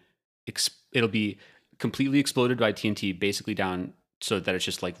be it'll be completely exploded by TNT, basically down so that it's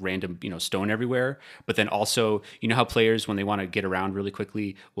just like random, you know, stone everywhere. But then also, you know how players when they want to get around really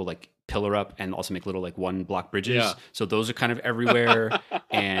quickly will like pillar up and also make little like 1-block bridges. Yeah. So those are kind of everywhere,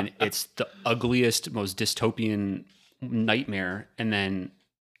 and it's the ugliest, most dystopian nightmare. And then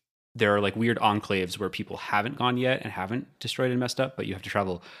there are like weird enclaves where people haven't gone yet and haven't destroyed and messed up, but you have to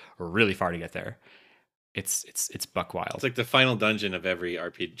travel really far to get there. It's buck wild. It's like the final dungeon of every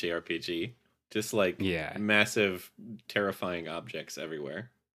JRPG. Just like massive, terrifying objects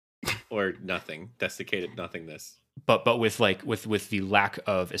everywhere, or nothing, desiccated nothingness. But with like with the lack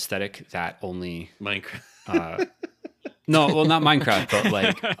of aesthetic that only Minecraft. No, well, not Minecraft, but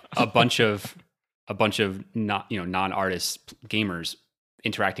like a bunch of not, you know, non-artist gamers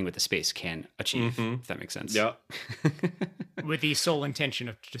interacting with the space can achieve, if that makes sense. Yeah. With the sole intention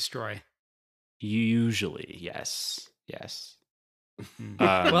of to destroy. Usually, yes.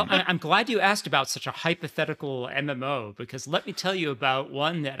 Well, I'm glad you asked about such a hypothetical MMO, because let me tell you about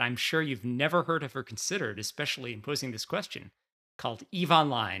one that I'm sure you've never heard of or considered, especially in posing this question, called EVE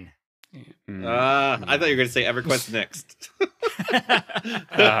Online. I thought you were going to say EverQuest Next.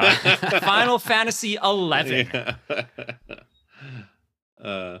 Final Fantasy 11.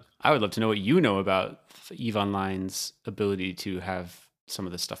 I would love to know what you know about EVE Online's ability to have some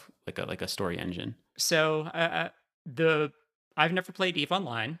of this stuff like a story engine. So I've never played EVE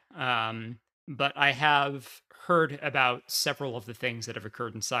Online, but I have heard about several of the things that have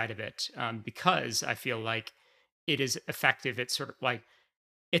occurred inside of it, because I feel like it is effective. It's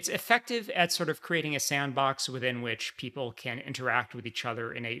effective at sort of creating a sandbox within which people can interact with each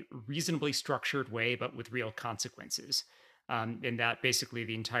other in a reasonably structured way, but with real consequences. In that basically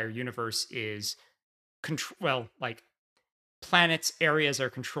the entire universe is planets, areas are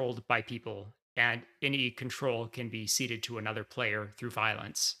controlled by people, and any control can be ceded to another player through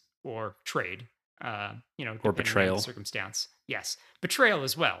violence or trade. Or betrayal. On the circumstance. Yes, betrayal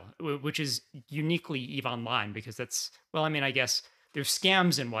as well, which is uniquely EVE Online, because I guess there's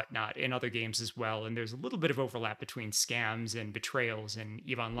scams and whatnot in other games as well, and there's a little bit of overlap between scams and betrayals in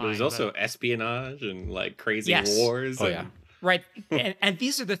EVE Online. There's also espionage and like crazy wars. Oh yeah. Right. And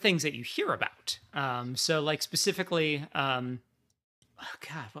these are the things that you hear about. So like specifically, oh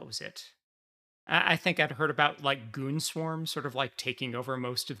God, what was it? I think I'd heard about like goon swarm sort of like taking over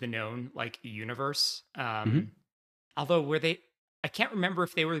most of the known like universe. Although I can't remember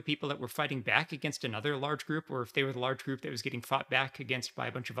if they were the people that were fighting back against another large group, or if they were the large group that was getting fought back against by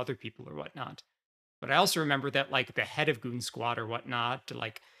a bunch of other people or whatnot. But I also remember that like the head of Goon Squad or whatnot,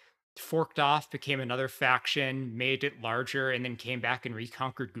 like forked off, became another faction, made it larger, and then came back and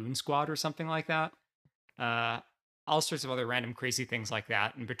reconquered Goon Squad or something like that. All sorts of other random crazy things like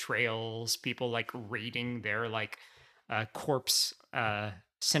that, and betrayals, people like raiding their like corpse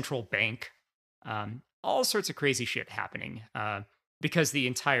central bank, all sorts of crazy shit happening because the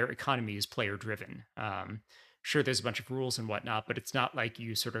entire economy is player driven. Sure, there's a bunch of rules and whatnot, but it's not like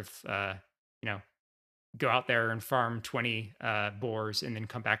you sort of go out there and farm 20 boars and then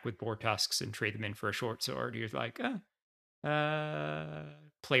come back with boar tusks and trade them in for a short sword. You're like,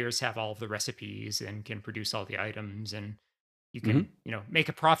 players have all of the recipes and can produce all the items, and you can, make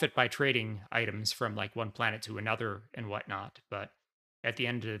a profit by trading items from like one planet to another and whatnot. But at the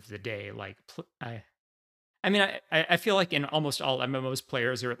end of the day, like, I feel like in almost all MMOs,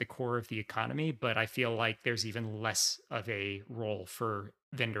 players are at the core of the economy, but I feel like there's even less of a role for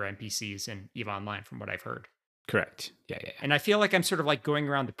vendor NPCs in EVE Online from what I've heard. Correct. Yeah. And I feel like I'm sort of like going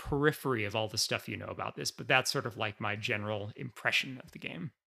around the periphery of all the stuff you know about this, but that's sort of like my general impression of the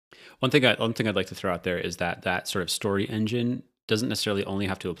game. One thing I'd like to throw out there is that sort of story engine doesn't necessarily only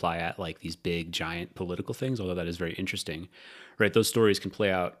have to apply at like these big giant political things, although that is very interesting, right? Those stories can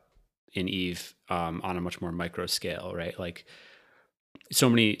play out in Eve on a much more micro scale, right? Like so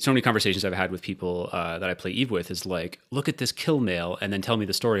many conversations I've had with people that I play Eve with is like, look at this kill mail, and then tell me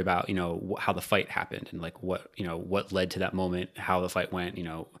the story about how the fight happened and like what led to that moment, how the fight went.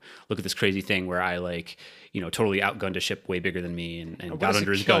 Look at this crazy thing where I like totally outgunned a ship way bigger than me and got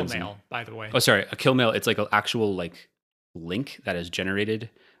under his guns. Mail, by the way. Oh, sorry, a kill mail. It's like an actual like link that is generated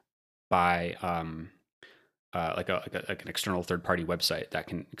by like an external third party website that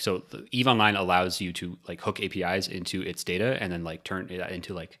can. So the Eve Online allows you to like hook APIs into its data and then like turn it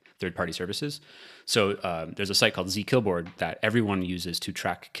into like third party services. So there's a site called zKillboard that everyone uses to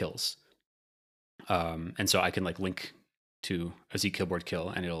track kills. And so I can like link to a zKillboard kill,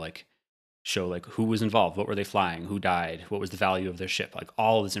 and it'll like show like who was involved, what were they flying, who died, what was the value of their ship, like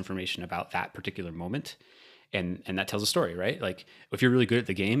all this information about that particular moment. And that tells a story, right? Like if you're really good at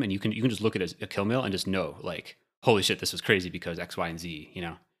the game and you can just look at a kill mail and just know like, holy shit, this was crazy because X, Y, and Z,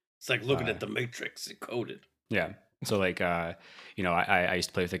 It's like looking at the Matrix encoded. Yeah. So like, I used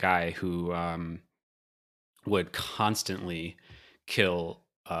to play with a guy who would constantly kill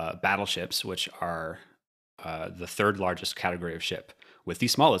battleships, which are the third largest category of ship, with the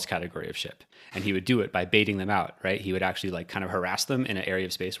smallest category of ship. And he would do it by baiting them out, right? He would actually like kind of harass them in an area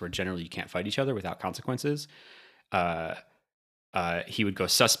of space where generally you can't fight each other without consequences. He would go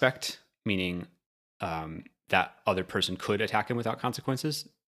suspect, meaning that other person could attack him without consequences.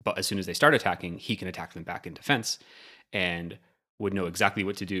 But as soon as they start attacking, he can attack them back in defense and would know exactly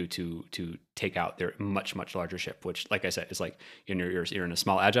what to do to take out their much, much larger ship, which, like I said, is like you're in a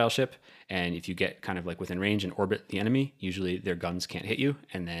small agile ship, and if you get kind of like within range and orbit the enemy, usually their guns can't hit you,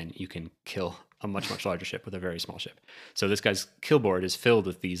 and then you can kill a much, much larger ship with a very small ship. So this guy's kill board is filled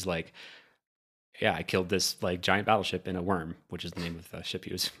with these like, yeah, I killed this like giant battleship in a worm, which is the name of the ship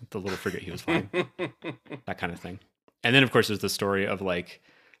the little frigate he was flying, that kind of thing. And then of course there's the story of like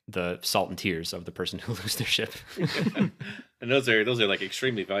the salt and tears of the person who loses their ship. And those are like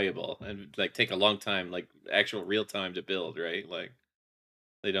extremely valuable and like take a long time, like actual real time to build, right? Like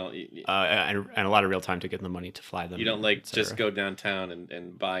they don't and a lot of real time to get the money to fly them. You don't like just go downtown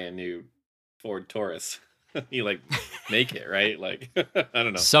and buy a new Ford Taurus. You like make it, right? Like I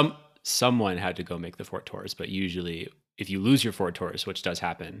don't know. Someone had to go make the Ford Taurus, but usually if you lose your Ford Taurus, which does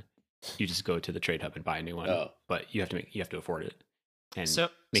happen, you just go to the trade hub and buy a new one. Oh. But you have to afford it. And so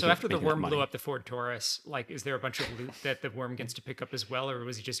after the worm blew up the Ford Taurus, like, is there a bunch of loot that the worm gets to pick up as well, or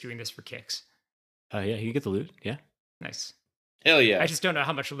was he just doing this for kicks? Yeah, he can get the loot. Yeah, nice. Hell yeah! I just don't know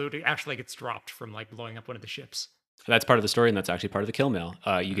how much loot actually gets dropped from like blowing up one of the ships. That's part of the story, and that's actually part of the kill mail.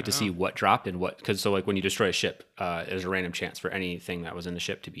 You get to see what dropped and what, because so like when you destroy a ship, there's a random chance for anything that was in the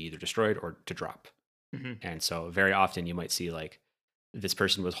ship to be either destroyed or to drop. Mm-hmm. And so very often you might see like this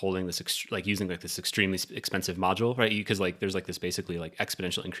person was holding this using like this extremely expensive module, right? Because like there's like this basically like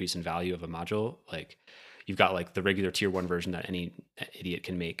exponential increase in value of a module. Like you've got like the regular tier 1 version that any idiot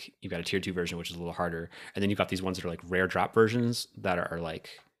can make. You've got a tier 2 version, which is a little harder, and then you've got these ones that are like rare drop versions that are like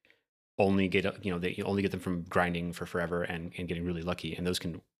only get you only get them from grinding for forever and getting really lucky, and those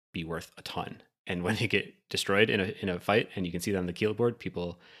can be worth a ton. And when they get destroyed in a fight, and you can see that on the keyboard,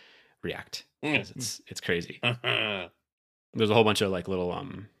 people react because it's crazy. There's a whole bunch of like little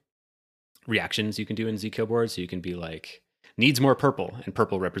reactions you can do in zKillboard. So you can be like, needs more purple, and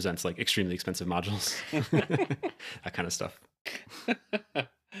purple represents like extremely expensive modules. That kind of stuff.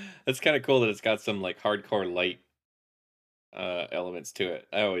 That's kind of cool that it's got some like hardcore light elements to it.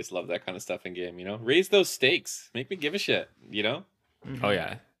 I always love that kind of stuff in game, raise those stakes, make me give a shit, Mm-hmm. Oh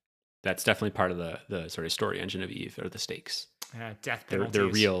yeah, that's definitely part of the sort of story engine of Eve, or the stakes. Death penalties. They're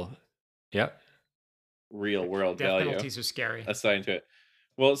real. Yep. Real world Death value penalties are scary assigned to it.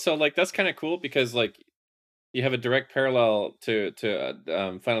 Well, so like that's kind of cool because like you have a direct parallel to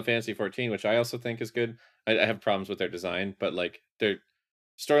Final Fantasy 14, which I also think is good. I have problems with their design, but like their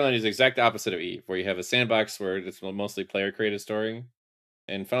storyline is the exact opposite of Eve, where you have a sandbox where it's mostly player created story,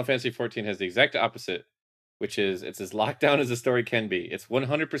 and Final Fantasy 14 has the exact opposite, which is it's as locked down as a story can be. It's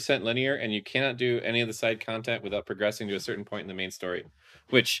 100% linear, and you cannot do any of the side content without progressing to a certain point in the main story,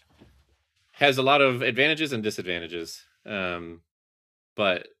 which has a lot of advantages and disadvantages.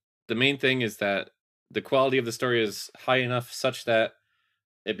 But the main thing is that the quality of the story is high enough such that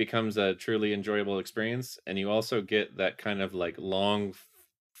it becomes a truly enjoyable experience. And you also get that kind of like long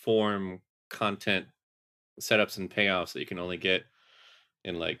form content setups and payoffs that you can only get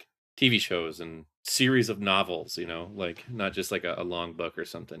in like TV shows and series of novels, like not just like a long book or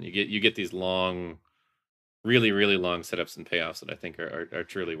something. You get these long, really, really long setups and payoffs that I think are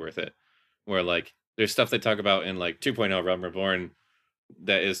truly worth it. Where like there's stuff they talk about in like 2.0 Realm Reborn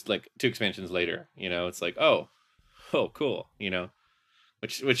that is like 2 expansions later, it's like, oh cool,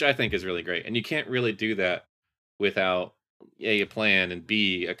 which I think is really great. And you can't really do that without a plan and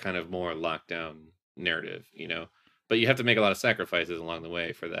b a kind of more locked down narrative, you know. But you have to make a lot of sacrifices along the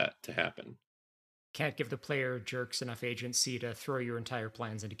way for that to happen. Can't give the player jerks enough agency to throw your entire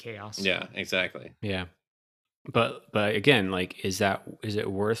plans into chaos. Yeah, exactly. Yeah. But again, like, is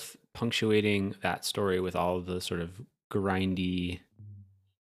it worth punctuating that story with all of the sort of grindy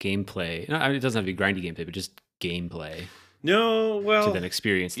gameplay? No, I mean, it doesn't have to be grindy gameplay, but just gameplay No, to well, then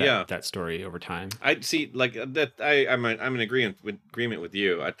experience yeah. that story over time. I see, like that. I'm in agreement with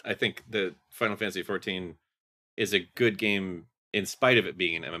you. I think the Final Fantasy 14 is a good game in spite of it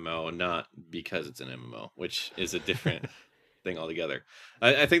being an MMO, not because it's an MMO, which is a different thing altogether.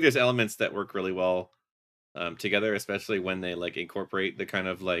 I think there's elements that work really well together, especially when they like incorporate the kind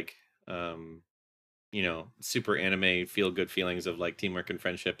of like you know, super anime feel good feelings of like teamwork and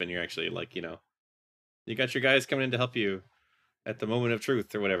friendship, and you're actually like, you know, you got your guys coming in to help you at the moment of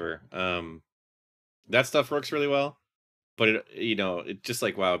truth or whatever. That stuff works really well, but it, you know, it just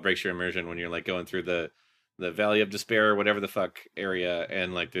like, wow, it breaks your immersion when you're like going through the Valley of Despair or whatever the fuck area,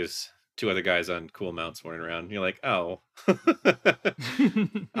 and like there's two other guys on cool mounts running around. And you're like, oh,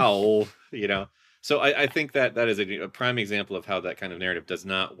 oh, you know. So I think that is a prime example of how that kind of narrative does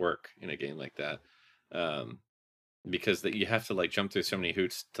not work in a game like that, because that you have to like jump through so many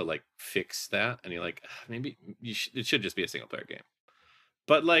hoops to like fix that, and you're like, "Ah, maybe it should just be a single player game."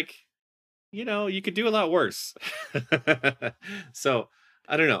 But like, you know, you could do a lot worse. So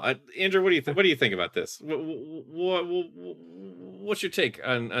I don't know, Andrew. What do you think about this? What's your take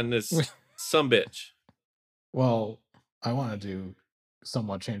on this some bitch? Well, I wanted to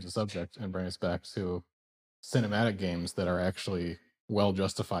somewhat change the subject and bring us back to cinematic games that are actually well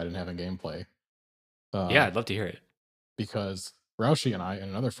justified in having gameplay. Yeah, I'd love to hear it. Because Roushi and I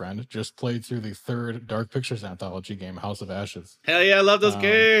and another friend just played through the third Dark Pictures anthology game, House of Ashes. Hell yeah, I love those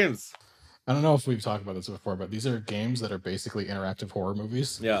games. I don't know if we've talked about this before, but these are games that are basically interactive horror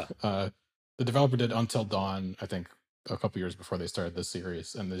movies. Yeah. The developer did Until Dawn, I think, a couple years before they started this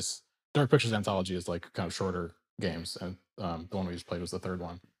series, and this Dark Pictures anthology is like kind of shorter games, and the one we just played was the third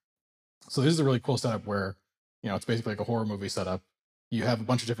one. So this is a really cool setup where, you know, it's basically like a horror movie setup. You have a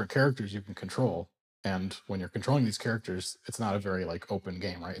bunch of different characters you can control, and when you're controlling these characters, it's not a very like open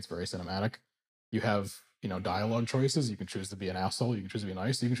game, right? It's very cinematic. You have, you know, dialogue choices. You can choose to be an asshole. You can choose to be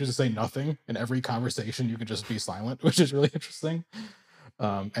nice. You can choose to say nothing. In every conversation, you can just be silent, which is really interesting.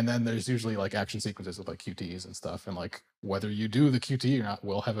 And then there's usually like action sequences with like QTEs and stuff. And like whether you do the QTE or not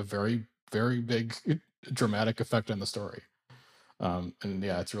will have a very, very big dramatic effect on the story. And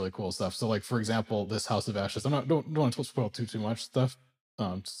yeah, it's really cool stuff. So like, for example, this House of Ashes, don't want to spoil too much stuff.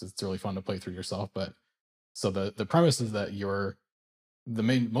 It's really fun to play through yourself. But so the premise is that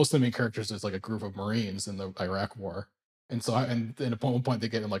most of the main characters is like a group of Marines in the Iraq War. And so, and then at one point they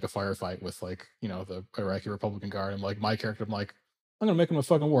get in like a firefight with like, you know, the Iraqi Republican Guard. And like my character, I'm like, I'm gonna make him a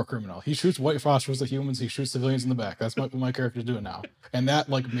fucking war criminal. He shoots white phosphorus at humans. He shoots civilians in the back. That's what my character's doing now. And that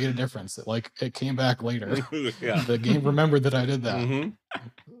like made a difference. It came back later. Yeah. The game remembered that I did that. Mm-hmm.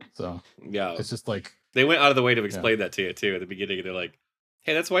 So yeah, it's just like they went out of the way to explain that to you too at the beginning. They're like,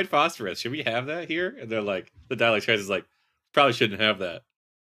 "Hey, that's white phosphorus. Should we have that here?" And they're like, the dialect choice is like, "Probably shouldn't have that.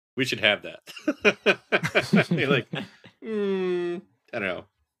 We should have that." You're like, I don't know,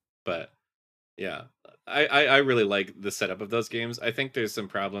 but yeah, I really like the setup of those games. I think there's some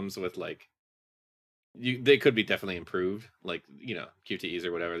problems with like they could be definitely improved, like, you know, QTEs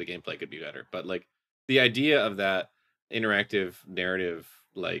or whatever. The gameplay could be better, but like the idea of that interactive narrative,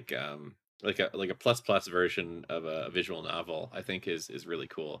 like a plus plus version of a visual novel, I think is really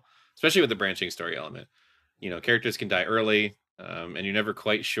cool, especially with the branching story element. You know, characters can die early, and you're never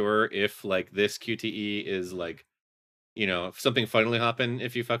quite sure if like this QTE is like, you know, if something fun will happen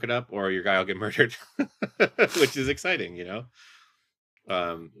if you fuck it up, or your guy will get murdered, which is exciting, you know.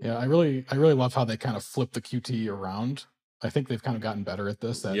 Yeah, I really love how they kind of flip the QTE around. I think they've kind of gotten better at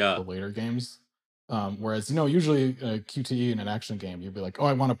this at Yeah. the later games. Whereas, you know, usually a QTE in an action game, you'd be like, oh,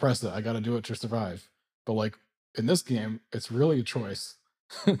 I want to press it. I got to do it to survive. But like in this game, it's really a choice.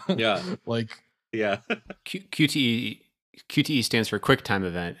 Yeah. Like, Yeah. QTE stands for quick time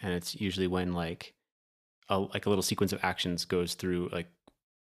event, and it's usually when like a little sequence of actions goes through like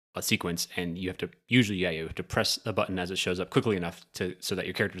a sequence, and you have to press a button as it shows up quickly enough so that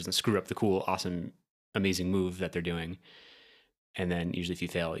your character doesn't screw up the cool, awesome, amazing move that they're doing. And then usually if you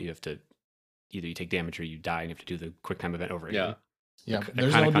fail, you have to either you take damage or you die, and you have to do the quick time event over again. Yeah, They're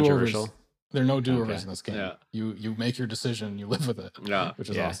there's kind no of controversial. There are no do-overs Okay. in this game. Yeah. You make your decision, you live with it. Yeah. Which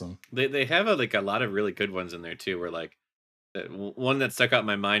is Yeah. awesome. They have a lot of really good ones in there too, where like one that stuck out in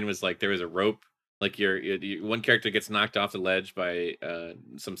my mind was like there was a rope Like one character gets knocked off the ledge by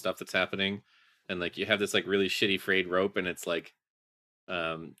some stuff that's happening, and like you have this like really shitty frayed rope, and it's like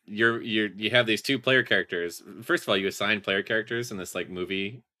you have these 2 player characters. First of all, you assign player characters in this like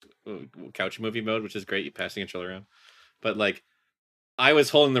movie couch movie mode, which is great. You pass the controller around, but like I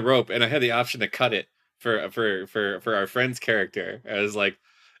was holding the rope and I had the option to cut it for our friend's character. I was like,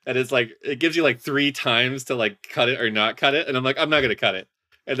 and it's like it gives you like 3 times to like cut it or not cut it, and I'm like, I'm not gonna cut it.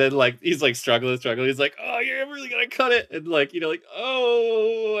 And then like he's like struggling. He's like, oh, you're really gonna cut it, and like like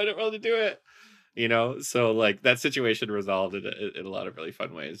oh, I don't want to do it. So like that situation resolved in a lot of really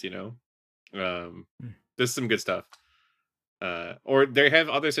fun ways. There's some good stuff. Or they have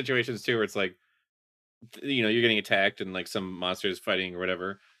other situations too where it's like you're getting attacked and like some monsters fighting or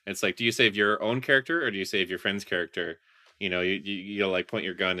whatever. And it's like, do you save your own character or do you save your friend's character? You like point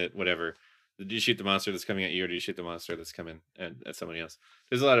your gun at whatever. Do you shoot the monster that's coming at you or do you shoot the monster that's coming at somebody else?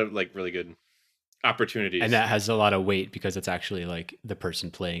 There's a lot of like really good opportunities. And that has a lot of weight because it's actually like the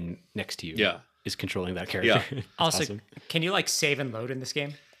person playing next to you is controlling that character. Yeah. Also, awesome. Can you like save and load in this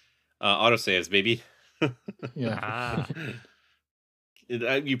game? Autosaves, baby. Yeah.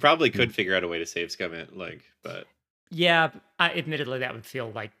 You probably could figure out a way to save scum it, but Yeah, admittedly, that would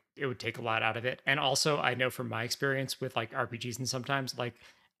feel like it would take a lot out of it. And also, I know from my experience with like RPGs and sometimes like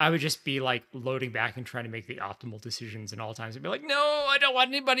I would just be like loading back and trying to make the optimal decisions, and all times I'd be like, no, I don't want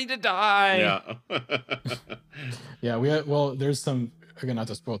anybody to die. Yeah. Yeah, there's some, again, not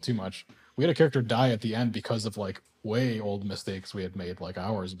to spoil too much. We had a character die at the end because of like way old mistakes we had made like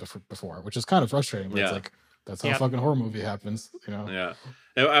hours before, which is kind of frustrating. But it's like, that's how a fucking horror movie happens, Yeah.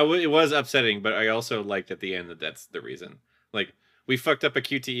 It was upsetting, but I also liked at the end that's the reason. Like, we fucked up a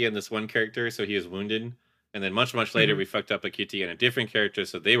QTE on this one character, so he was wounded. And then much later, we fucked up a QTE on a different character,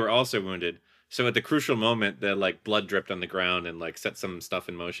 so they were also wounded. So at the crucial moment, the like blood dripped on the ground and like set some stuff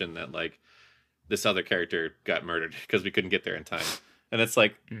in motion that like this other character got murdered because we couldn't get there in time. And it's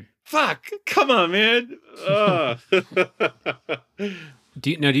like, fuck, come on, man.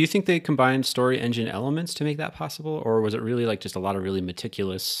 Do you think they combined story engine elements to make that possible, or was it really like just a lot of really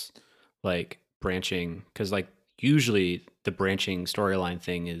meticulous like branching? Because like usually the branching storyline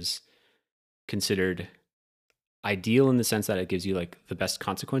thing is considered ideal in the sense that it gives you like the best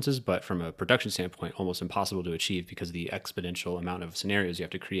consequences, but from a production standpoint, almost impossible to achieve because of the exponential amount of scenarios you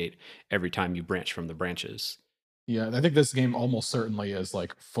have to create every time you branch from the branches. Yeah, I think this game almost certainly is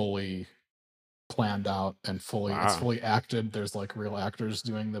like fully planned out and it's fully acted. There's like real actors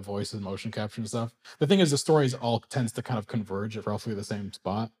doing the voice and motion capture and stuff. The thing is, the stories all tends to kind of converge at roughly the same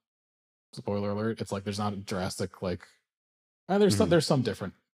spot. Spoiler alert! It's like there's not a drastic like. There's some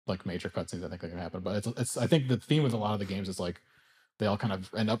different like major cutscenes I think that can happen, but it's I think the theme with a lot of the games is like they all kind of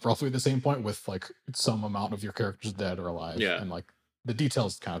end up roughly at the same point with like some amount of your characters dead or alive, and like the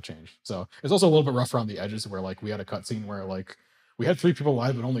details kind of change. So it's also a little bit rough around the edges where like we had a cutscene where like we had 3 people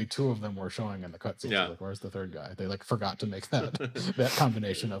alive, but only 2 of them were showing in the cutscene. Yeah. So, like, where's the third guy? They like forgot to make that that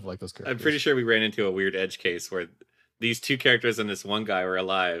combination of like those characters. I'm pretty sure we ran into a weird edge case where these 2 characters and this one guy were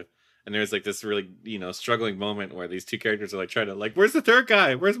alive, and there's like this really struggling moment where these 2 characters are like trying to like, where's the third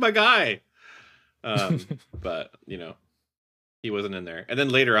guy? Where's my guy? But he wasn't in there. And then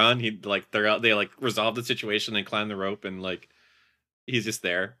later on, they like resolved the situation and climbed the rope, and like he's just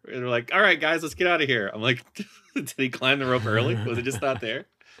there. And they're like, all right, guys, let's get out of here. I'm like, did he climb the rope early? Was it just not there?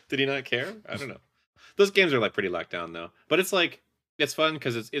 Did he not care? I don't know. Those games are like pretty locked down though. But it's like, it's fun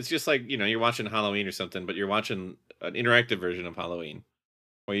because it's just like, you're watching Halloween or something, but you're watching an interactive version of Halloween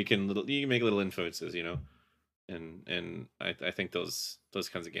where you can make little influences, and I think those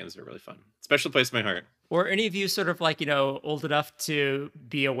kinds of games are really fun. Special place in my heart. Were any of you sort of like, old enough to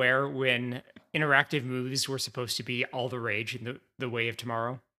be aware when interactive movies were supposed to be all the rage in the way of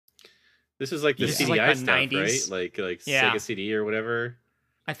tomorrow? This is like the CDI like the stuff, 90s. right? Like Sega CD or whatever.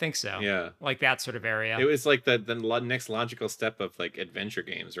 I think so. Yeah. Like that sort of area. It was like the next logical step of like adventure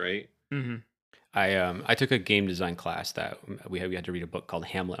games, right? Mm-hmm. I took a game design class that we had to read a book called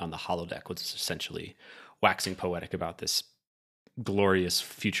Hamlet on the Holodeck, which is essentially waxing poetic about this glorious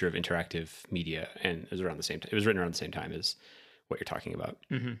future of interactive media, and it was around the same time. It was written around the same time as what you're talking about.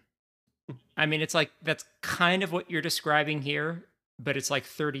 Mm-hmm. I mean, it's like that's kind of what you're describing here, but it's like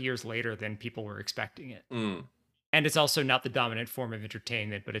 30 years later than people were expecting it. Mm. And it's also not the dominant form of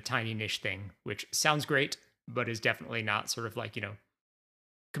entertainment, but a tiny niche thing, which sounds great, but is definitely not sort of like,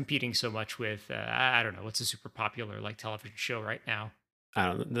 competing so much with, I don't know, what's a super popular like television show right now? I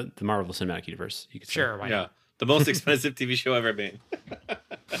don't know, the Marvel Cinematic Universe. You could say. Sure, why not? The most expensive TV show ever made.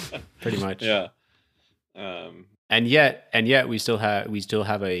 Pretty much. Yeah. And yet we still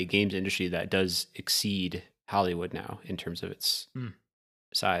have a games industry that does exceed Hollywood now in terms of its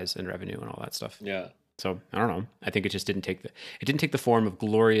size and revenue and all that stuff. Yeah. So I don't know. I think it just didn't take the form of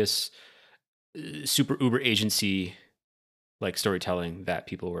glorious, super uber agency like storytelling that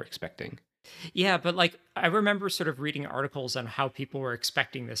people were expecting. Yeah, but like I remember sort of reading articles on how people were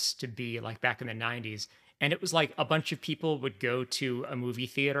expecting this to be like back in the 90s. And it was like a bunch of people would go to a movie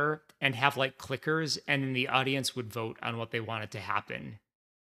theater and have like clickers, and then the audience would vote on what they wanted to happen.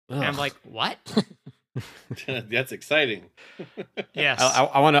 And I'm Ugh. like, what? That's exciting. Yes.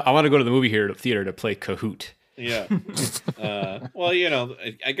 I want to go to the movie theater to play Kahoot. Yeah. Well, you know,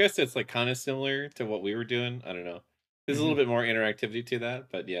 I guess it's like kind of similar to what we were doing. I don't know. There's a little bit more interactivity to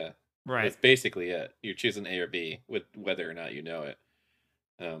that, but yeah, Right. that's basically it. You're choosing A or B with whether or not you know it.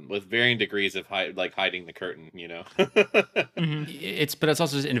 With varying degrees of hiding the curtain, you know. Mhm. But it's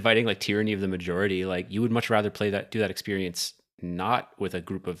also just inviting like tyranny of the majority. Like you would much rather do that experience not with a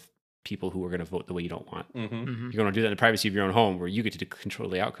group of people who are going to vote the way you don't want. Mm-hmm. Mhm. You're going to do that in the privacy of your own home, where you get to control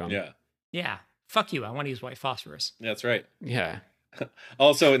the outcome. Yeah, Yeah. Fuck you. I want to use white phosphorus. that's right. Yeah.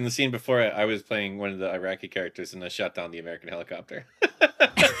 Also, in the scene before it, I was playing one of the Iraqi characters, and I shot down the American helicopter.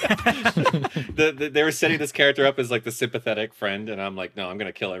 They were setting this character up as like the sympathetic friend, and I'm like, no, I'm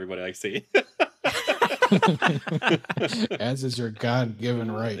gonna kill everybody I see. As is your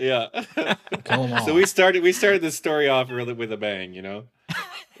God-given right. Yeah. Kill 'em all. So we started this story off really with a bang, you know,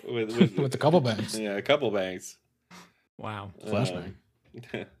 With a couple bangs. yeah, a couple bangs. Wow. Flashbang.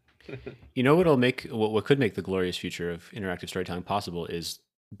 You know what could make the glorious future of interactive storytelling possible is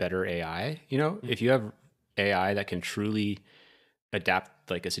better AI. You know, if you have AI that can truly adapt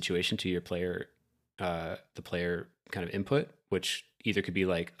like a situation to your player, the player kind of input, which either could be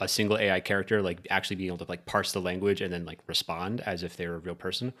like a single AI character, like actually being able to like parse the language and then like respond as if they're a real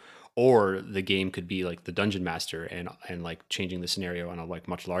person, or the game could be like the dungeon master and like changing the scenario on a like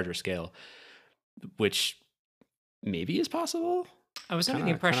much larger scale, which maybe is possible. I was under the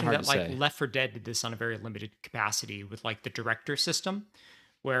Kinda impression hard that to like say. Left 4 Dead did this on a very limited capacity with like the director system,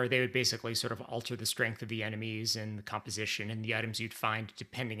 where they would basically sort of alter the strength of the enemies and the composition and the items you'd find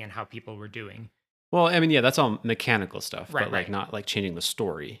depending on how people were doing. Well, I mean, yeah, that's all mechanical stuff, Right, but like right. not like changing the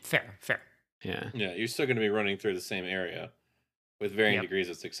story. Fair, fair. Yeah. Yeah, you're still gonna be running through the same area with varying Yep. degrees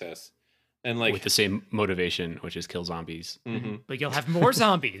of success, and like, With the same motivation, which is kill zombies. mhm. But you'll have more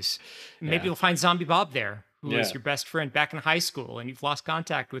zombies. Maybe Yeah. you'll find Zombie Bob there, who was Yeah. your best friend back in high school, and you've lost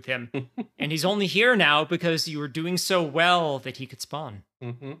contact with him. And he's only here now because you were doing so well that he could spawn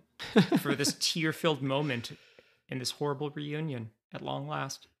Mhm. for this tear-filled moment in this horrible reunion at long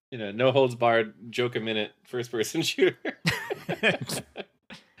last. You know, no holds barred, joke a minute, first person shooter.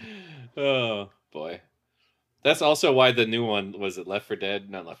 Oh boy, that's also why the new one was it Left 4 Dead,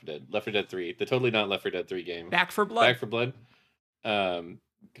 not Left 4 Dead, Left 4 Dead 3, the totally not Left 4 Dead 3 game, Back for Blood. Back for Blood,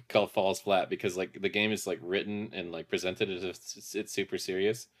 called Falls Flat, because like the game is like written and like presented as if it's super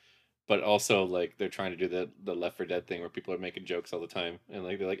serious, but also like they're trying to do the Left 4 Dead thing where people are making jokes all the time, and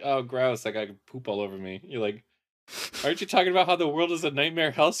like they're like, oh gross, I got poop all over me. You're like, aren't you talking about how the world is a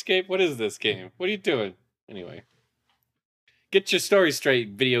nightmare hellscape? What is this game? What are you doing? Anyway, get your story straight,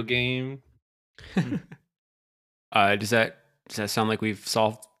 video game. Does that sound like we've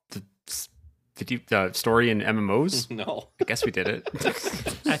solved the story in MMOs? No. I guess we did it.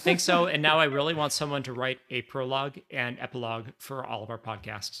 I think so. And now I really want someone to write a prologue and epilogue for all of our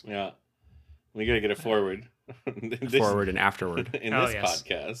podcasts. Yeah. We gotta get it forward. Forward and afterward. In Oh, this yes.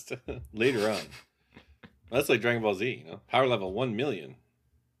 podcast. Later on. That's like Dragon Ball Z, you know? Power level 1 million.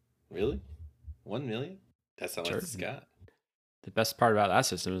 Really? 1 million? That sounds like Sure. Scott. The best part about that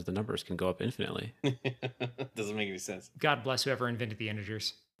system is the numbers can go up infinitely. Doesn't make any sense. God bless whoever invented the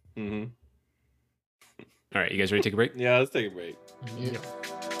integers. Mm-hmm. All right, you guys ready to take a break? Yeah, let's take a break. Yeah.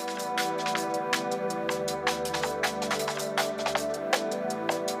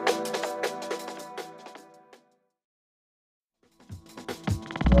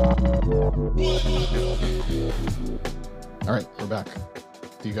 All right, we're back.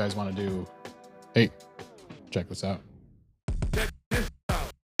 Do you guys want to do? Hey, check this out.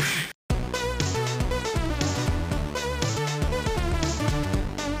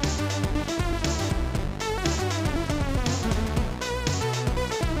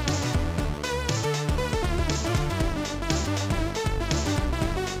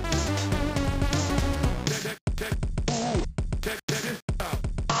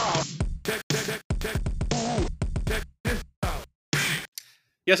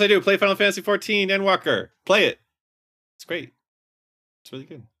 Yes, I do. Play Final Fantasy 14 and Walker. Play it. It's great. It's really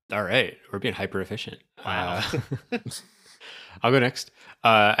good. All right, we're being hyper efficient. Wow. I'll go next.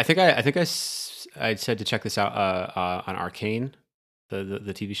 I think I said to check this out on Arcane, the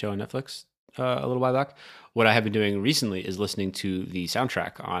TV show on Netflix. a little while back. What I have been doing recently is listening to the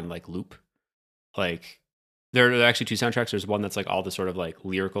soundtrack on like loop. Like there are actually two soundtracks. There's one that's like all the sort of like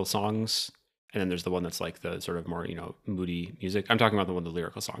lyrical songs, and then there's the one that's like the sort of more, you know, moody music. I'm talking about the one with the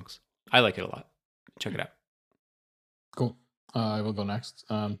lyrical songs. I like it a lot. Check it out. Cool. I will go next.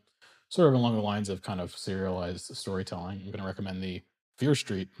 Sort of along the lines of kind of serialized storytelling, I'm going to recommend the Fear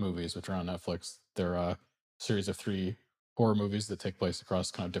Street movies, which are on Netflix. They're a series of 3 horror movies that take place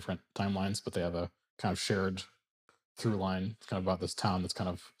across kind of different timelines, but they have a kind of shared through line. It's kind of about this town that's kind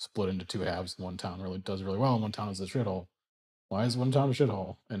of split into 2 halves. One town really does really well, and one town is a shithole. Why is one town a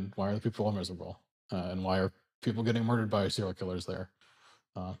shithole? And why are the people all miserable? And why are people getting murdered by serial killers there?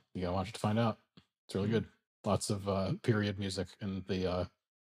 You gotta watch it to find out. It's really good. Lots of period music, and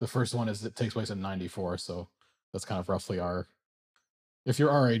the first one is it takes place in '94, so that's kind of roughly our. If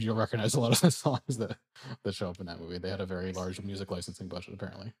you're our age, you'll recognize a lot of the songs that show up in that movie. They had a very large music licensing budget.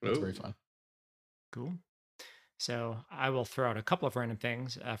 Apparently, it's very Oh. fun. Cool. So I will throw out a couple of random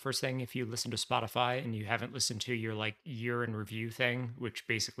things. First thing, if you listen to Spotify and you haven't listened to your like year in review thing, which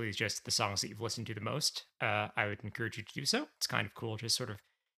basically is just the songs that you've listened to the most, I would encourage you to do so. It's kind of cool, just sort of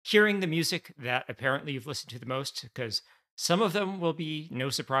hearing the music that apparently you've listened to the most, because some of them will be no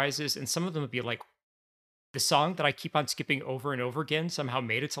surprises, and some of them will be like the song that I keep on skipping over and over again somehow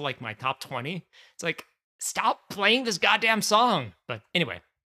made it to like my top 20. It's like, stop playing this goddamn song. But anyway,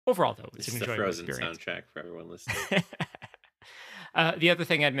 overall though, it's It's an the enjoyable Frozen experience. soundtrack for everyone listening. The other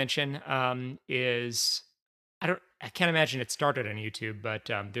thing I'd mention is I can't imagine it started on YouTube, but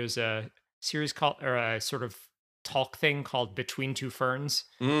there's a series called or a sort of talk thing called Between Two Ferns,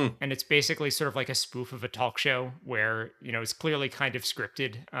 Mm. and it's basically sort of like a spoof of a talk show where it's clearly kind of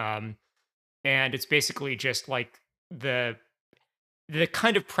scripted, and it's basically just like the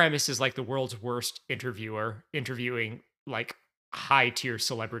kind of premise is like the world's worst interviewer interviewing like high tier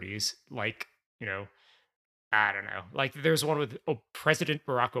celebrities, like you know I don't know. Like there's one with President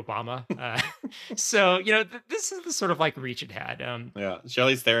Barack Obama. So this is the sort of like reach it had. Yeah,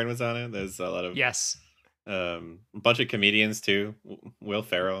 Charlize Theron was on it. There's a lot of Yes. a bunch of comedians too. Will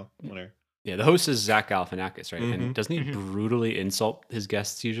Ferrell, whatever. Yeah, the host is Zach Galifianakis, right? Mhm. And doesn't he brutally insult his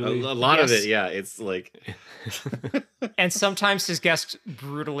guests A usually? lot of Yes. it, yeah. It's like And sometimes his guests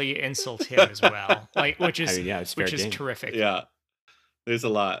brutally insult him as well, like which is I mean, yeah, it's fair which is game. terrific. yeah. There's a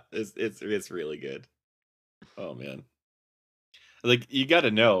lot. It's really good. Oh man. Like you got to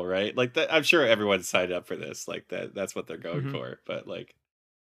know, right? Like that, I'm sure everyone signed up for this. Like that's what they're going Mhm. for. But like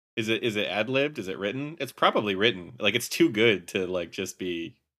is it ad-libbed? Is it written? It's probably written. Like it's too good to like just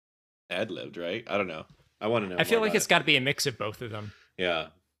be ad-libbed, right? I don't know. I want to know I feel more like about it's it. got to be a mix of both of them. Yeah.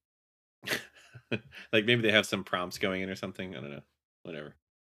 Like maybe they have some prompts going in or something. I don't know. Whatever.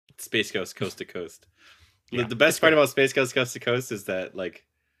 Space Ghost Coast to Coast. Yeah, The best it's part good. about Space Ghost Coast to Coast is that like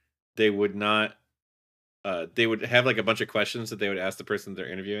they would not they would have like a bunch of questions that they would ask the person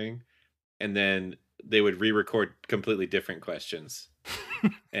they're interviewing, and then they would re-record completely different questions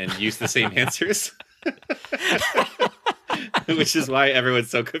and use the same answers. Which is why everyone's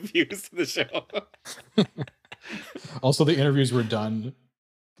so confused in the show. Also, the interviews were done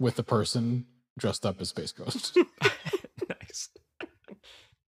with the person dressed up as Space Ghost. Nice.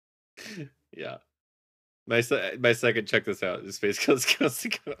 Yeah. My second, check this out, is Space Ghost Coast to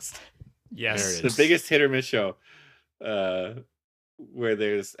Coast. Yes. There The is. biggest hit or miss show, where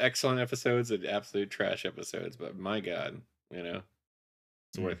there's excellent episodes and absolute trash episodes, but my god, it's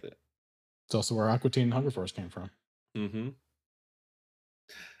Mm. worth it. It's also where Aqua Teen Hunger Force came from. Mm-hmm.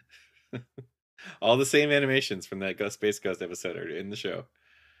 All the same animations from that Space Ghost episode are in the show,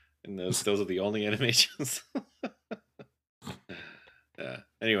 and those are the only animations.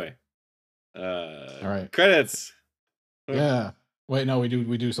 Anyway, All right. credits. Yeah. Wait, no, we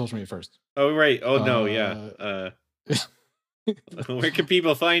do social media first. Oh right. Oh no, yeah. Where can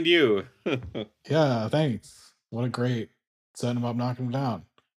people find you? Yeah, thanks. What a great setting them up, knocking them down.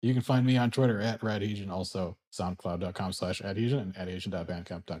 You can find me on Twitter at Radhesion, also soundcloud.com/adhesion and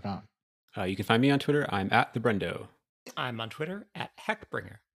adhesion.bandcamp.com. You can find me on Twitter. I'm at the Brendo. I'm on Twitter at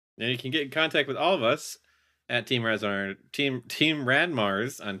Heckbringer. And you can get in contact with all of us at Team Radmars, Team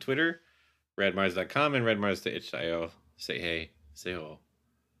Radmars on Twitter, radmars.com, and radmars.itch.io. Say hey, say ho.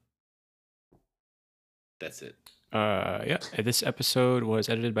 That's it. Yeah. This episode was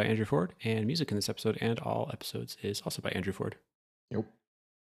edited by Andrew Ford, and music in this episode and all episodes is also by Andrew Ford. Yep.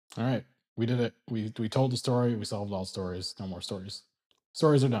 All right. We did it. We told the story. We solved all stories. No more stories.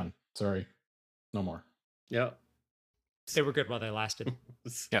 Stories are done. Sorry. No more. Yep. They were good while they lasted.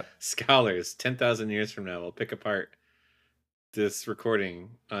 Yep. Scholars, 10,000 years from now, will pick apart this recording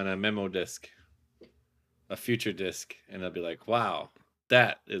on a memo disc, a future disc, and they'll be like, wow,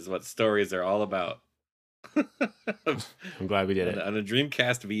 That is what stories are all about. I'm glad we did it. On a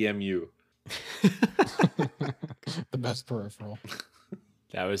Dreamcast VMU. The best peripheral.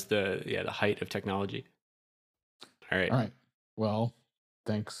 That was the height of technology. All right. All right. Well,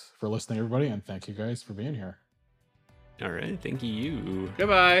 thanks for listening, everybody, and thank you guys for being here. All right. Thank you.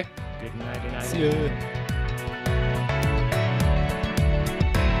 Goodbye. Good night. See ya.